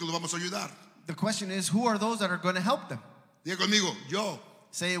son los que los vamos a ayudar? The question is, who are those that are going to help them? Diga conmigo, yo.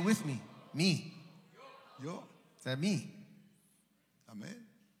 Say it with me. Me. Yo. Say me. Amén.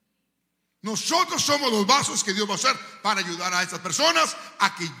 Nosotros somos los vasos que Dios va a usar para ayudar a estas personas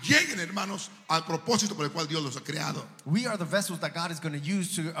a que lleguen, hermanos, al propósito por el cual Dios los ha creado. We are the vessels that God is going to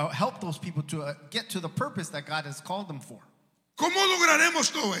use to help those people to get to the purpose that God has called them for. ¿Cómo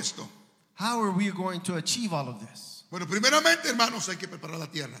lograremos todo esto? How are we going to achieve all of this? Bueno, primeramente, hermanos, hay que preparar la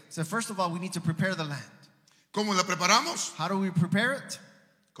tierra. So first of all, we need to prepare the land. ¿Cómo la preparamos? How do we prepare it?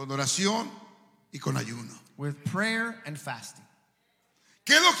 Con oración y con ayuno. With prayer and fasting.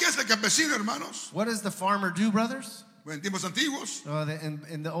 ¿Qué es lo que hace el campesino, hermanos? What does the farmer do, brothers? En tiempos antiguos,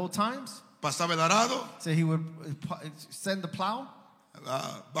 In the old times? pasaba el arado So he would send the plow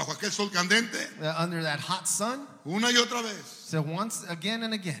bajo aquel sol candente under that hot sun. una y otra vez. So once again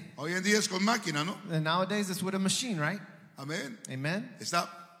and again. Hoy en día es con máquina, ¿no? And nowadays it's with a machine, right? Amén. Amen? Está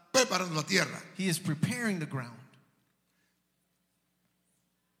preparando la tierra. He is preparing the ground.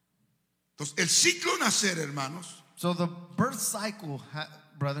 Entonces, el ciclo nacer, hermanos, So the birth cycle,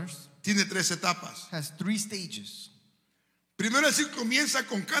 brothers, tiene 3 etapas. has 3 stages. Primero, el ciclo comienza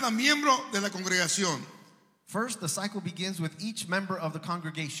con cada miembro de la congregación. First, the cycle begins with each member of the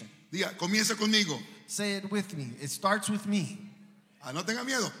congregation. Diga, comienza conmigo. Say it with me. It starts with me. No tenga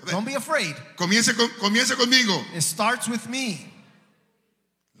miedo. Don't be afraid. Comience conmigo. It starts with me.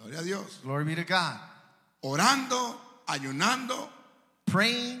 Gloria a Dios. Glory be to God. Orando, ayunando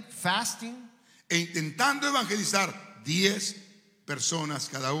Praying, fasting, e intentando evangelizar 10 personas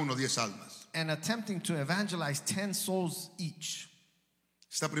cada uno, 10 almas. and attempting to evangelize 10 souls each.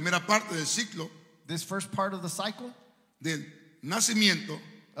 Esta primera parte del ciclo This first part of the cycle, del nacimiento,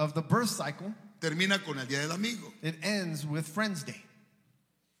 of the birth cycle, termina con el Día del Amigo. it ends with Friends Day.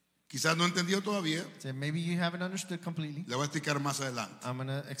 Quizás no entendió todavía, So maybe you haven't understood completely. le voy a explicar más adelante. I'm going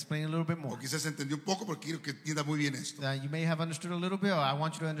to explain a little bit O more. quizás entendió un poco porque quiero que entienda muy bien esto. You may have understood a little bit, or I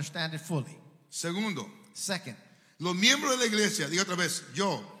want you to understand it fully. Segundo, Second, los miembros de la iglesia, diga otra vez,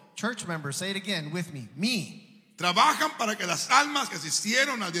 yo, church members, say it again with me. Me. trabajan para que las almas que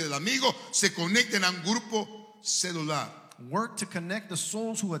asistieron al Día del Amigo se conecten a un grupo celular. Work to connect the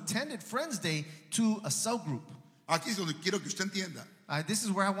souls who attended Friends Day to a cell group. Aquí es donde quiero que usted entienda. This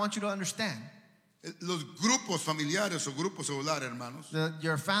is where I want you to understand. Los grupos familiares o grupos celulares, hermanos,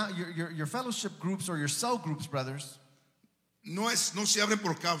 Your fellowship groups or your cell groups, brothers, no se abren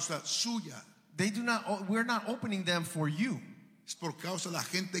por causa suya. we're not opening them for you. Es por causa de la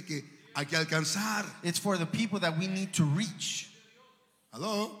gente que hay que alcanzar. It's for the people that we need to reach.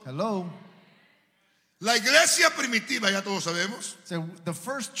 Hello. La iglesia primitiva, ya todos sabemos, So the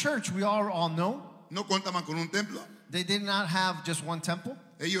first church we all know, no contaban con un templo. they did not have just one temple.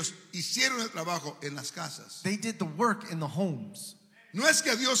 Ellos hicieron el trabajo en las casas. They did the work in the homes. No es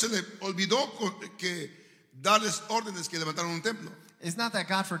que a Dios se le olvidó que darles órdenes que levantaron un templo, It's not that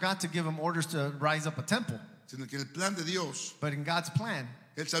God forgot to give them orders to rise up a temple, sino que en el plan de Dios, but in God's plan,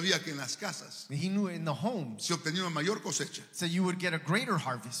 Él sabía que en las casas He knew in the homes, se obtenía una mayor cosecha. so you would get a greater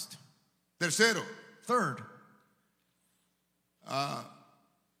harvest. Tercero, Third,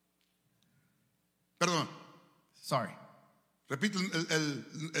 sorry, repito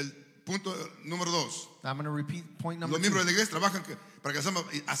el punto número 2. I'm going to repeat point number Los miembros de 2. la iglesia trabajan para que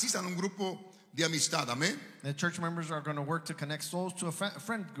asistan a un grupo de amistad. Amén. The church members are going to work to connect souls to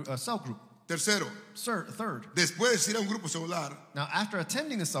a cell group. Tercero, Third, después de ir a un grupo celular, now after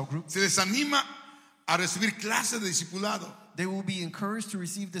attending a cell group, se les anima a recibir clases de discipulado. they will be encouraged to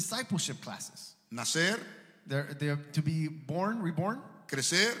receive discipleship classes. Nacer, They're to be reborn,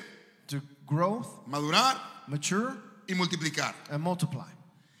 crecer, to grow, madurar mature, y multiplicar. and multiply.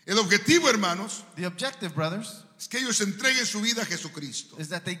 El objetivo, hermanos, The objective, brothers, es que ellos entreguen su vida a Jesucristo. is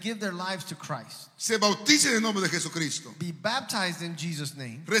that they give their lives to Christ. Se bauticen en el nombre de Jesucristo. Be baptized in Jesus'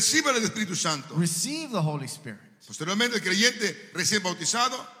 name. Reciban el Espíritu Santo. Receive the Holy Spirit. Posteriormente, el creyente recién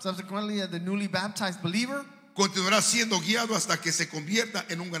bautizado Subsequently, the newly baptized believer continuará siendo guiado hasta que se convierta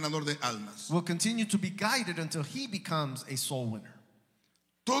en un ganador de almas. will continue to be guided until he becomes a soul winner.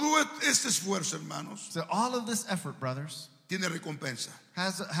 Todo este esfuerzo, hermanos, So all of this effort, brothers, tiene recompensa.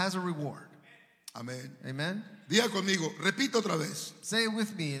 has a reward. Amén. Amen. Diga conmigo, repito otra vez. Say it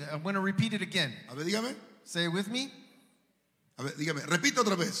with me. I'm going to repeat it again. A ver, dígame. Say it with me. A ver, dígame. Repito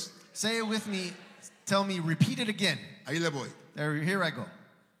otra vez. Say it with me. Tell me, repeat it again. Ahí le voy. Here I go.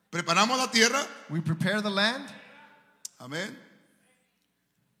 Preparamos la tierra. We prepare the land. Amén.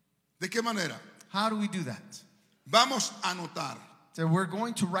 ¿De qué manera? How do we do that? Vamos a anotar So we're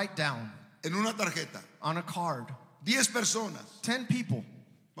going to write down en una tarjeta on a card 10 personas. 10 people.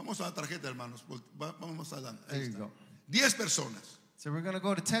 Vamos a la tarjeta, hermanos. Vamos más adelante. Ahí There you está. go. 10 personas. So we're going to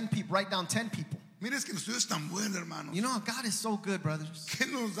go to 10 people. Write down 10 people. Mira, es que nuestro Dios es tan bueno, hermanos. You know, God is so good, brothers. Que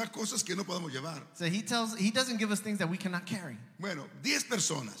nos da cosas que no podemos llevar. So He doesn't give us things that we cannot carry. Bueno, 10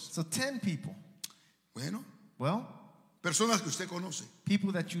 personas. So 10 people. Bueno, Well, personas que usted conoce.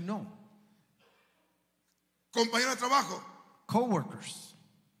 people that you know. Compañero de trabajo. Co-workers.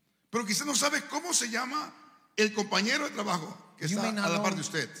 Pero quizás no sabe cómo se llama el compañero de trabajo que You está may a not la know, par de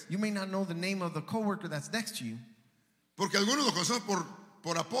usted. you may not know the name of the co-worker that's next to you. Porque algunos lo conocemos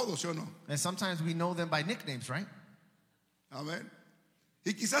por apodo, ¿sí o no? And sometimes we know them by nicknames, right? Amén.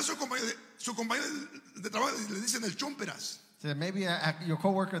 Y quizás su compañero de trabajo le dicen el chomperas. So maybe your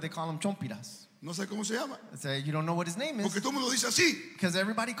coworker, they call him chompiras. No sé cómo se llama. So you don't know what his name is Porque todo el mundo lo dice así. because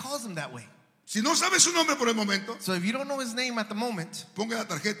everybody calls him that way. Si no sabe su nombre por el momento, So if you don't know his name at the moment, ponga la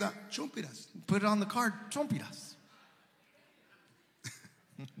tarjeta chomperas. put it on the card, chompiras.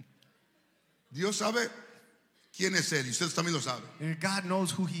 Dios sabe quién es él y usted también lo sabe. God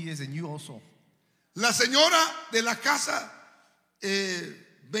knows who he is and you also. La señora de la casa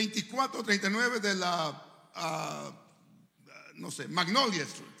 2439 de la no sé, Magnolia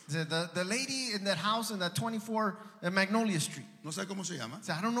Street. The lady in that house in that 24 Magnolia Street. No sabe cómo se llama.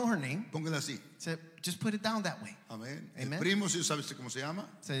 Said, I don't know her name. Póngala así. Said, just put it down that way. Amén. Amen. El primo, si sabe usted cómo se llama.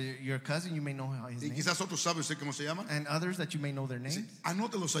 Said, your cousin, you may know his Y name. quizás otros sabe usted cómo se llama. And others that you may know their names. Sí,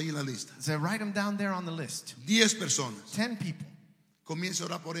 anótelos ahí en la lista. Said, write them down there on the list. 10 personas. 10 people. Comience a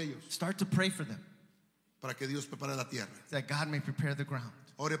orar por ellos Start to pray for them. para que Dios prepare la tierra. That God may prepare the ground.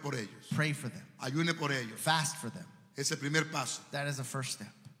 Ore por ellos. Pray for them. Ayune por ellos. Fast for them. Es el primer paso. That is the first step.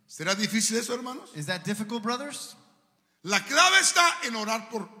 ¿Será difícil eso, hermanos? Is that difficult, brothers? La clave está en orar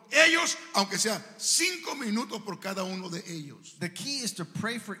por ellos, aunque sea 5 minutos por cada uno de ellos. The key is to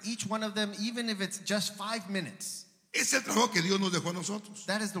pray for each one of them, even if it's just 5 minutes. Es el trabajo que Dios nos dejó a nosotros.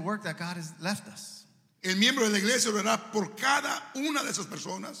 That is the work that God has left us. El miembro de la iglesia orará por cada una de esas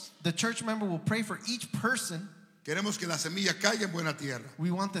personas. The church member will pray for each person. Queremos que la semilla caiga en buena tierra.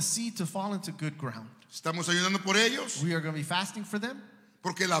 We want the seed to fall into good ground. Estamos ayudando por ellos, We are going to be fasting for them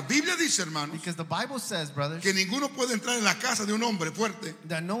porque la Biblia dice, hermanos, because the Bible says, brothers, que ninguno puede entrar en la casa de un hombre fuerte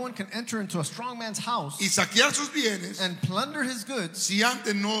that no one can enter into a strong man's house y saquear sus bienes and plunder his goods si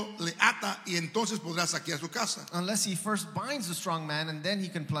antes no le ata, y entonces podrá saquear su casa. unless he first binds the strong man and then he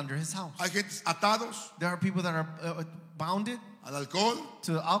can plunder his house. Hay gente atados There are people that are bounded al alcohol,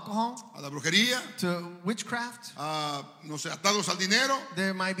 to alcohol, a la brujería, to witchcraft. no sé, atados al dinero.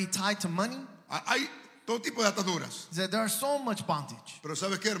 They might be tied to money. Hay todo tipo de ataduras. There are so much bondage. Pero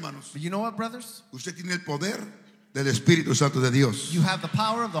 ¿sabe qué, hermanos? But you know what, brothers? Usted tiene el poder del Espíritu Santo de Dios You have the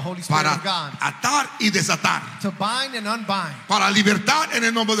power of the Holy Spirit para of God atar y desatar, to bind and unbind, para libertar en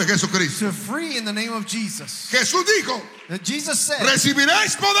el nombre de Jesucristo. to free in the name of Jesus. Jesús dijo, That Jesus said,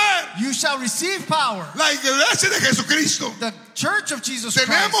 recibiréis poder. you shall receive power. La iglesia de Jesucristo, The church of Jesus Christ,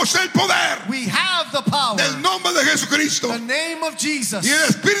 tenemos el poder we have the power, del nombre de Jesucristo the name of Jesus, y el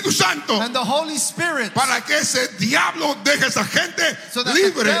Espíritu Santo and the Holy Spirit, para que ese diablo deje a esa gente so that the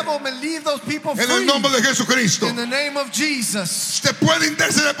libre devil may leave those people en el free nombre de Jesucristo. in the name of Jesus. Usted puede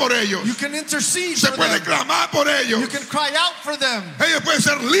interceder por ellos. You can intercede Usted for puede them. clamar por ellos. You can cry out for them. Ellos pueden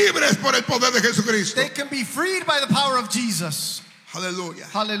ser libres por el poder de Jesucristo. They can be freed by the power of Jesus. Aleluya.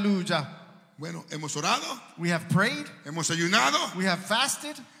 Hallelujah. Bueno, hemos orado, We have prayed. hemos ayunado. We have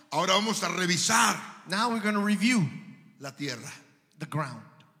fasted. Ahora vamos a revisar Now we're going to review la tierra. the ground.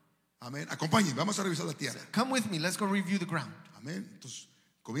 Amén. Acompáñenme, vamos a revisar la tierra. Come with me. Let's go review the ground. Amén. Entonces,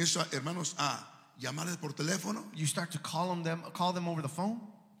 comienzo, hermanos, a llamarles por teléfono You start to call them over the phone,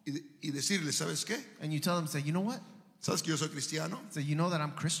 y decirles, ¿sabes qué? and you tell them, say, you know what? ¿Sabes que yo soy cristiano? Say, you know that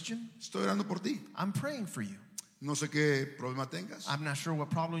I'm Christian? Estoy orando por ti. I'm praying for you. No sé qué problema tengas, I'm not sure what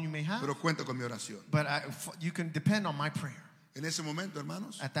problem you may have, pero cuenta con mi oración. but you can depend on my prayer. En ese momento,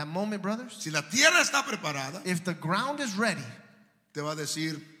 hermanos, At that moment, brothers, si la tierra está preparada, if the ground is ready, te va a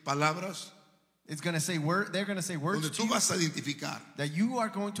decir palabras it's going to say they're going to say words donde to tú you vas a identificar that you are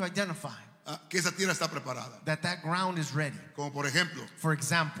going to identify que esa tierra está preparada. that ground is ready. Como por ejemplo, For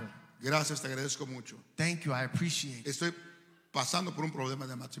example, gracias, te agradezco mucho. thank you, I appreciate it. Estoy pasando por un problema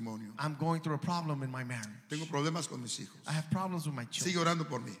de matrimonio. I'm going through a problem in my marriage. Tengo problemas con mis hijos. I have problems with my children. Sigue orando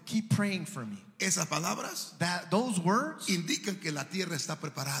por mí. Keep praying for me. Esas palabras Those words indican que la tierra está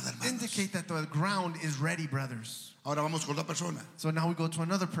preparada, hermanos. indicate that the ground is ready, brothers. Ahora vamos con otra persona. So now we go to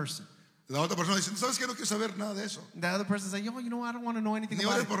another person. La otra persona dice, ¿sabes qué? No quiero saber nada de eso. The other person says, you know, I don't want to know anything Ni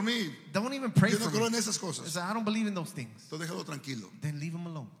about ores it. por mí. Don't even pray Yo for no creo me. en esas He cosas. said, I don't believe in those things. Entonces déjalo tranquilo. Then leave them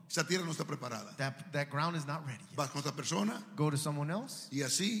alone. Esa tierra no está preparada. That ground is not ready yet. Vas con otra persona Go to someone else, y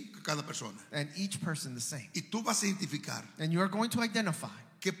así cada persona. and each person the same. Y tú vas a identificar And you are going to identify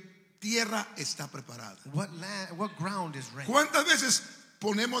qué tierra está preparada. what ground is ready. ¿Cuántas veces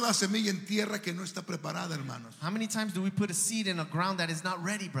ponemos la semilla en tierra que no está preparada, hermanos? How many times do we put a seed in a ground that is not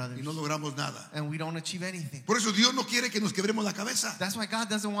ready, brothers? Y no logramos nada. And we don't achieve anything. Por eso Dios no quiere que nos quebremos la cabeza. That's why God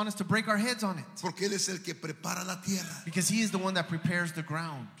doesn't want us to break our heads on it. Porque Él es el que prepara la tierra. Because He is the one that prepares the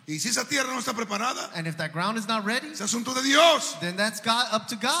ground. Y si esa tierra no está preparada, And if that ground is not ready, es asunto de Dios. then that's up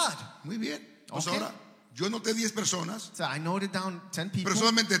to God. Muy bien. Pues Okay. ahora, yo noté 10 personas, So I noted down 10 people, pero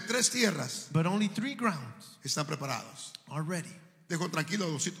solamente 3 tierras but only 3 grounds están preparadas. are ready. Dejo tranquilo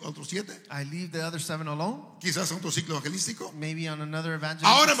a otros 7, I leave the other 7 alone, quizás a otro ciclo evangelístico. maybe on another evangelistic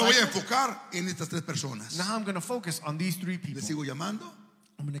Ahora me voy a cycle. enfocar en estas 3 personas. Now I'm going to focus on these 3 Le people. sigo llamando,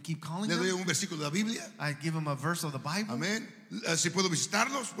 I'm going to keep calling le doy them. un versículo de la Biblia. I give them a verse of the Bible. Amén. Si puedo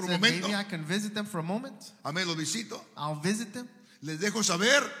visitarlos por un Said momento. maybe I can visit them for a moment. Amén, los visito. I'll visit them. Les dejo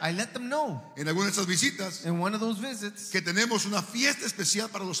saber I let them know en algunas de esas visitas in one of those visits que tenemos una fiesta especial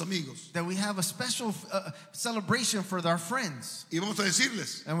para los amigos. that we have a special celebration for our friends. Y vamos a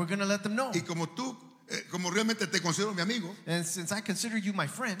decirles, And we're going to let them know. y como tú, como realmente te considero mi amigo, And since I consider you my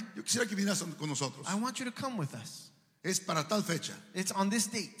friend, yo quisiera que vinieras con nosotros. I want you to come with us. Es para tal fecha. It's on this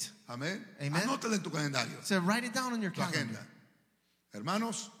date. Amén. Amen. Anótalo en tu calendario, So write it down on your tu calendar. agenda.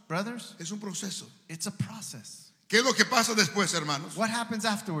 Hermanos, Brothers, es un proceso. it's a process. ¿Qué es lo que pasa después, hermanos? What happens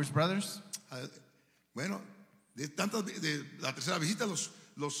afterwards, brothers? Bueno, de la tercera visita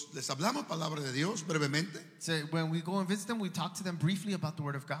les hablamos palabra de Dios brevemente. So when we go and visit them, we talk to them briefly about the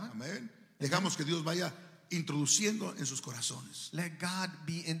Word of God. Amén. Dejamos que Dios vaya introduciendo en sus corazones Let God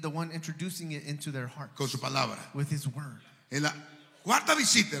be the one introducing it into their hearts con su palabra. with His Word. En la cuarta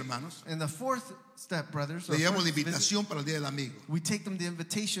visita, hermanos, And the fourth step, brothers, le llevamos la fourth visit, invitación para el Día del Amigo. we take them the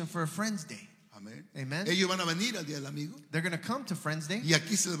invitation for a Friends Day. Amén. Amen. Ellos van a venir al Día del Amigo They're going to come to Friends Day, y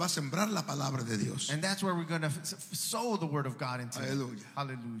aquí se les va a sembrar la palabra de Dios. and that's where we're going to sow the Word of God into them. Aleluya.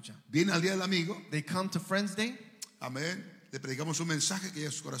 Hallelujah. Viene al Día del Amigo. They come to Friends Day. Amén. Le predicamos un mensaje que llegue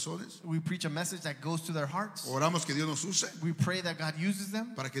a sus corazones. We preach a message that goes to their hearts. Oramos que Dios nos use We pray that God uses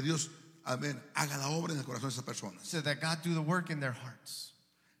them para que Dios, amén, haga la obra en el corazón de esas personas. so that God do the work in their hearts.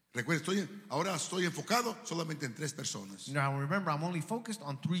 Recuerden, ahora estoy enfocado solamente en 3 personas. Now remember, I'm only focused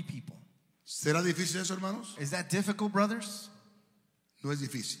on 3 people. ¿Será difícil eso, hermanos? Is that difficult, brothers? No es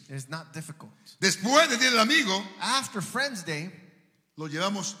difícil. It's not difficult. Después del Día del Amigo, After Friends Day, lo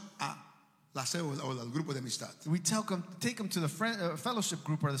llevamos a la célula o al grupo de amistad, we take them to the fellowship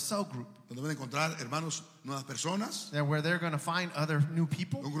group or the cell group, donde van a encontrar, hermanos, nuevas personas, where they're going to find other new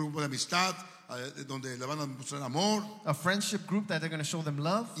people, un grupo de amistad donde le van a mostrar amor, a friendship group that they're going to show them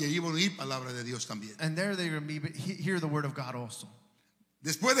love, y allí van a oír palabra de Dios también. and there they're going to hear the Word of God also.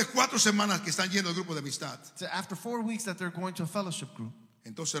 Después de 4 semanas que están yendo al grupo de amistad, So after 4 weeks that they're going to a fellowship group,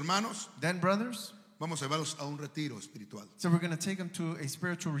 entonces, hermanos, then brothers, vamos a llevarlos a un retiro espiritual, so we're going to take them to a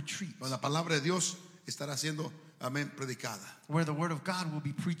spiritual retreat donde la palabra de Dios estará siendo, amén, predicada. where the Word of God will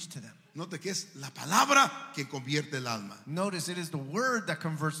be preached to them. Note que es la palabra que convierte el alma. Notice it is the Word that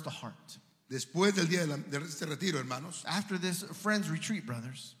converts the heart. Después del día de este retiro, hermanos, After this friends retreat,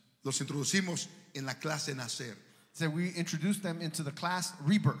 brothers, los introducimos en la clase Nacer, so we introduce them into the class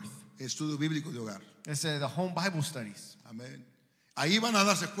Rebirth. estudio bíblico de hogar. It's the home Bible studies. Amén. Ahí van a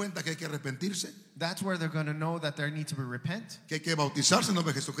darse cuenta que hay que arrepentirse, That's where they're going to know that they need to repent, que hay que bautizarse en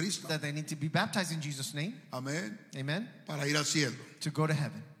nombre de Jesucristo. that they need to be baptized in Jesus' name. Amén. Amen. Para ir al cielo. To go to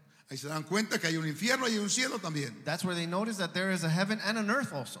heaven. Ahí se dan cuenta que hay un infierno y un cielo también. That's where they notice that there is a heaven and an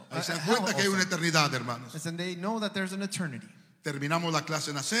earth also. Ahí se dan hell cuenta que hay also. una eternidad, hermanos. And they know that there's an eternity. Terminamos la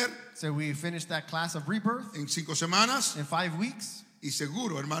clase Nacer So we finished that class of rebirth en 5 semanas in 5 weeks. y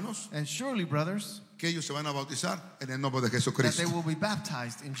seguro, hermanos, And surely, brothers, que ellos se van a bautizar en el nombre de that they Jesucristo. will be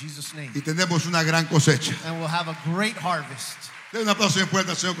baptized in Jesus' name. Y tenemos una gran cosecha. And we'll have a great harvest. Den un aplauso bien fuerte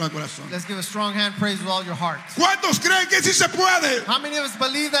al Señor con el corazón. Let's give a strong hand praise with all your heart. ¿Cuántos creen que sí se puede? How many of us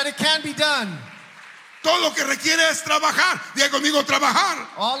believe that it can be done? Todo lo que requiere es trabajar. Diga conmigo, trabajar.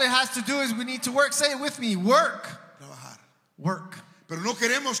 All it has to do is we need to work. Say it with me. Work. Trabajar. Work. Pero no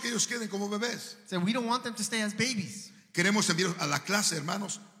queremos que ellos queden como bebés. So we don't want them to stay as babies. Queremos enviarlos a la clase,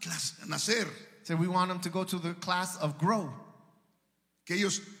 hermanos, clase, nacer. So we want them to go to the class of grow. Que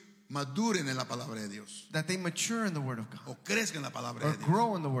ellos maduren en la palabra de Dios. That they mature in the Word of God. O crezcan en la palabra Or de Dios.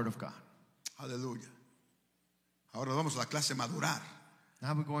 grow in the Word of God. Aleluya. Ahora vamos a la clase madurar.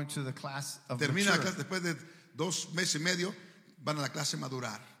 Now we're going to the class of Termina la mature. clase después de 2 meses y medio. Van a la clase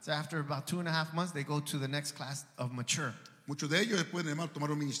madurar. So after about 2.5 months, they go to the next class of mature. Muchos de ellos pueden hermano,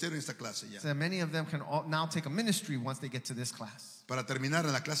 tomar un ministerio en esta clase ya. So many of them can now take a ministry once they get to this class. Para terminar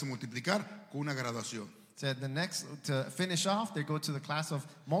en la clase multiplicar con una graduación. So the next, to finish off, they go to the class of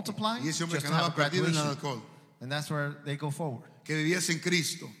multiply. Y ese hombre Just que to have andaba a perdido en el graduation. alcohol. And that's where they go forward. Que vivía sin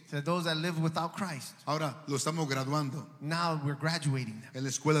Cristo. So those that live without Christ, Ahora lo estamos graduando now we're graduating them en la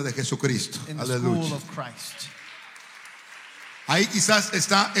escuela de Jesucristo. in the Aleluya. school of Christ. Ahí quizás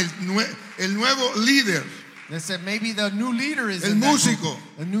está el nuevo líder, They said maybe the new leader is el in that músico,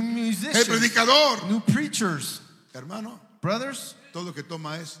 group, a new el musician, predicador. new preachers. Hermano, Brothers, todo lo que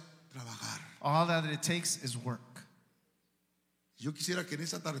toma es trabajar. all that it takes is work. Yo quisiera que en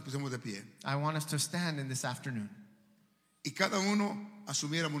esta tarde pusiéramos de pie I want us to stand in this afternoon y cada uno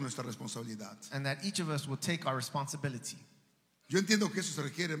asumiéramos nuestra responsabilidad. and that each of us will take our responsibility. Yo entiendo que eso se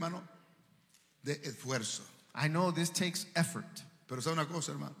requiere, hermano, de esfuerzo. I know this takes effort, Pero sabe una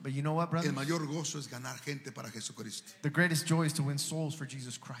cosa, hermano, but you know what, brothers? el mayor gozo es ganar gente para Jesucristo. The greatest joy is to win souls for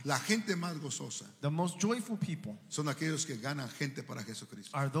Jesus Christ. La gente más gozosa The most joyful people son aquellos que ganan gente para Jesucristo.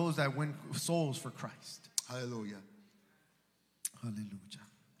 are those that win souls for Christ. Aleluya. Hallelujah.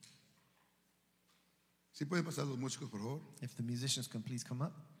 ¿Sí pueden pasar los músicos, por favor? If the musicians can please come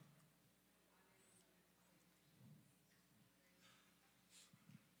up.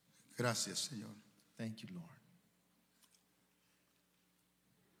 Gracias, Señor. Thank you, Lord.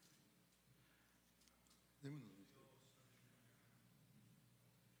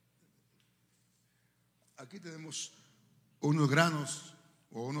 Aquí tenemos unos granos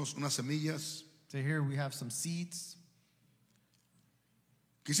o unas semillas So here we have some seeds.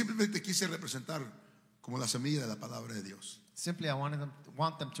 que simplemente quise representar como la semilla de la palabra de Dios. Simply, I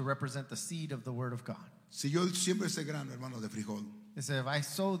want them to represent the seed of the Word of God. Si yo siembro ese grano, hermano, de frijol, It said, if I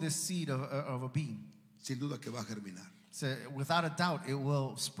sow this seed of a bean, sin duda que va a germinar. so without a doubt, it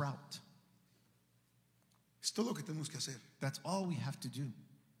will sprout. Es todo lo que tenemos que hacer, That's all we have to do,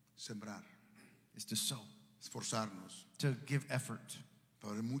 sembrar, is to sow, esforzarnos to give effort.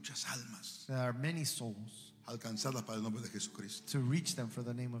 para ver muchas almas There are many souls alcanzadas para el nombre de Jesucristo. to reach them for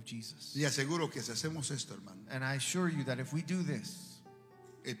the name of Jesus. Y aseguro que si hacemos esto, hermano, And I assure you that if we do this,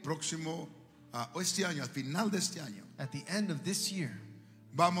 el próximo, este año, al final de este año, at the end of this year,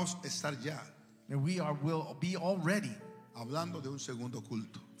 vamos a estar ya that will be already hablando de un segundo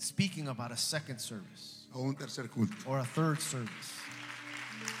culto speaking about a second service o un tercer culto. or a third service.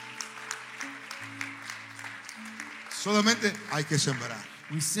 Solamente hay que sembrar.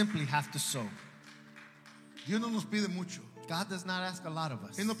 We simply have to sow. Dios no nos pide mucho. God does not ask a lot of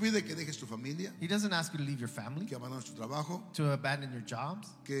us. Él no pide que dejes tu familia, He doesn't ask you to leave your family, que abandones tu trabajo, to abandon your jobs,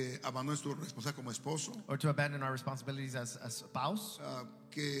 que abandones tu responsabilidad como esposo, or to abandon our responsibilities as a spouse,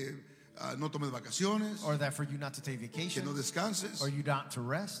 que no tomes vacaciones, or that for you not to take que vacation, no descanses. or you not to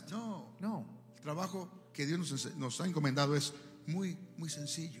rest. No, No. el trabajo que Dios nos ha encomendado es muy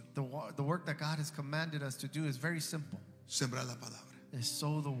sencillo. The work that God has commanded us to do is very simple. Sembrar la palabra. Is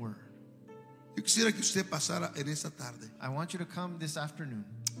sow the word. Yo quisiera que usted pasara en esta tarde I want you to come this afternoon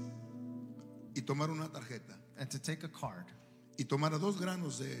y tomar una tarjeta and to take a card y tomara 2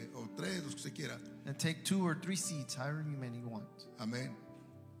 granos o 3, los que usted quiera. and take 2 or 3 seeds, however many you want, Amén.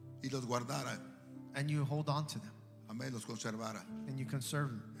 Y los guardara. and you hold on to them Amén. Los conservara. and you conserve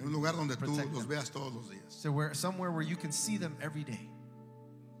them. En un lugar donde tú Protect los them. veas todos los días. So somewhere where you can see them every day,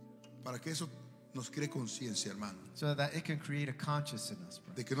 Para que eso nos cree conciencia, hermano, so that it can create a conscience in us,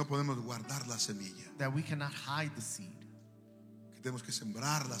 brother, de que no podemos guardar la semilla. that we cannot hide the seed. Que tenemos que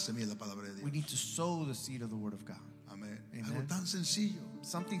sembrar la semilla de la palabra de We Dios. need to sow the seed of the word of God. Amén. Amen. Algo tan sencillo.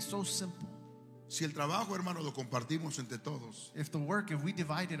 Something so simple. Si el trabajo, hermano, lo compartimos entre todos, If we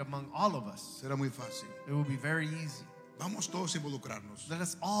divide it among all of us, será muy fácil. it will be very easy. Vamos todos a involucrarnos. Let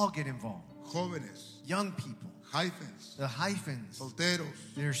us all get involved. Jóvenes, Young people, hyphens, the hyphens, solteros,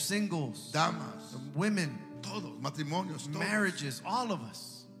 they're singles, damas, women, todos, matrimonios, todos. marriages, all of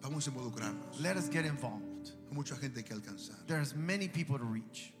us. Vamos a involucrarnos. Let us get involved. Hay mucha gente que alcanzar. There's many people to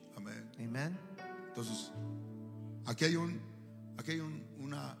reach. Amén. Amen. Entonces, aquí hay un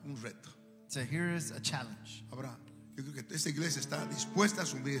reto. So here is a challenge. Ahora, yo creo que esta iglesia está dispuesta a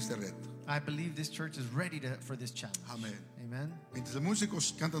asumir este reto. I believe this church is ready for this challenge. Amén. Amen. Mientras los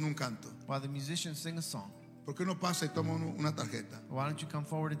músicos cantan un canto, While the musicians sing a song, ¿por qué no pasa y toma una tarjeta? why don't you come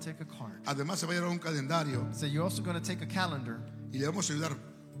forward and take a card? Además, se va a llevar un calendario So you're also going to take a calendar, y le vamos a ayudar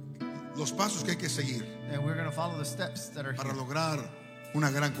los pasos que hay que seguir and we're going to follow the steps that are para here lograr una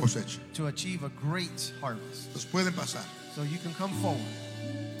gran cosecha. to achieve a great harvest. Los pueden pasar. So you can come forward.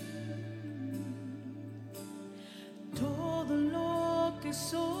 Todo lo que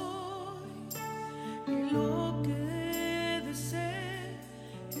soy y lo que he de ser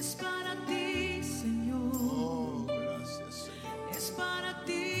es para ti, Señor. Oh, gracias, Señor. Es para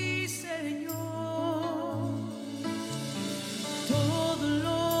ti, Señor. Todo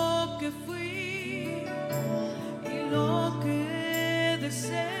lo que fui y lo que he de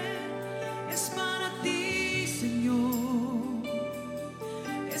ser es para ti, Señor.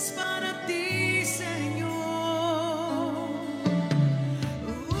 Es para ti, Señor.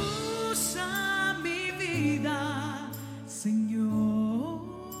 Usa mi vida, Señor.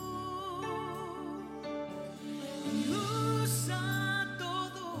 Y usa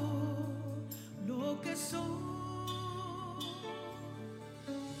todo lo que soy.